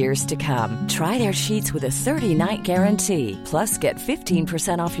for years to come. Try their sheets with a 30-night guarantee. Plus, get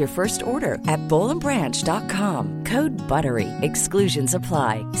 15% off your first order at bollandbranch.com. Code BUTTERY. Exclusions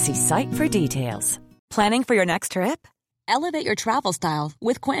apply. See site for details. Planning for your next trip? Elevate your travel style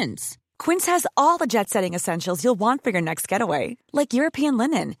with Quince. Quince has all the jet-setting essentials you'll want for your next getaway, like European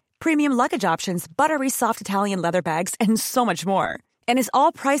linen, premium luggage options, buttery soft Italian leather bags, and so much more. And is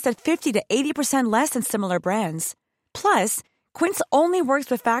all priced at 50 to 80% less than similar brands. Plus, Quince only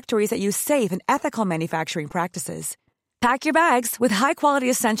works with factories that use safe and ethical manufacturing practices. Pack your bags with high-quality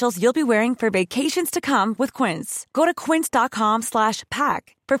essentials you'll be wearing for vacations to come with Quince. Go to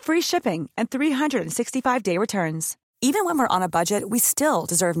quince.com/pack for free shipping and 365-day returns. Even when we're on a budget, we still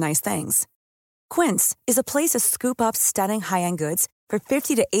deserve nice things. Quince is a place to scoop up stunning high-end goods for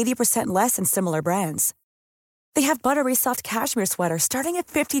 50 to 80% less than similar brands. They have buttery soft cashmere sweaters starting at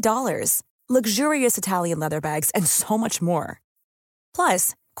 $50, luxurious Italian leather bags, and so much more.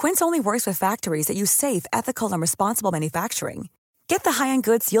 Plus, Quince only works with factories that use safe, ethical, and responsible manufacturing. Get the high-end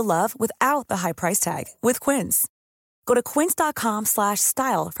goods you'll love without the high price tag with Quince. Go to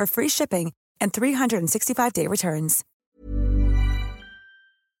quince.com/style for free shipping and 365-day returns.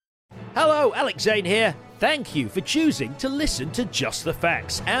 Hello, Alex Zane here. Thank you for choosing to listen to Just the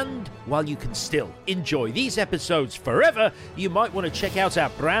Facts. And while you can still enjoy these episodes forever, you might want to check out our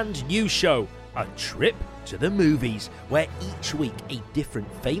brand new show, A Trip to the Movies, where each week a different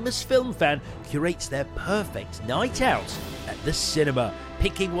famous film fan curates their perfect night out at the cinema,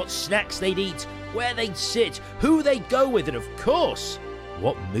 picking what snacks they'd eat, where they'd sit, who they'd go with, and of course,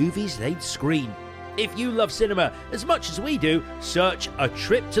 what movies they'd screen. If you love cinema as much as we do, search A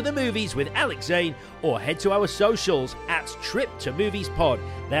Trip to the Movies with Alex Zane or head to our socials at Trip to Movies Pod.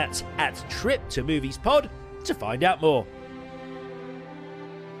 That's at Trip to Movies Pod to find out more.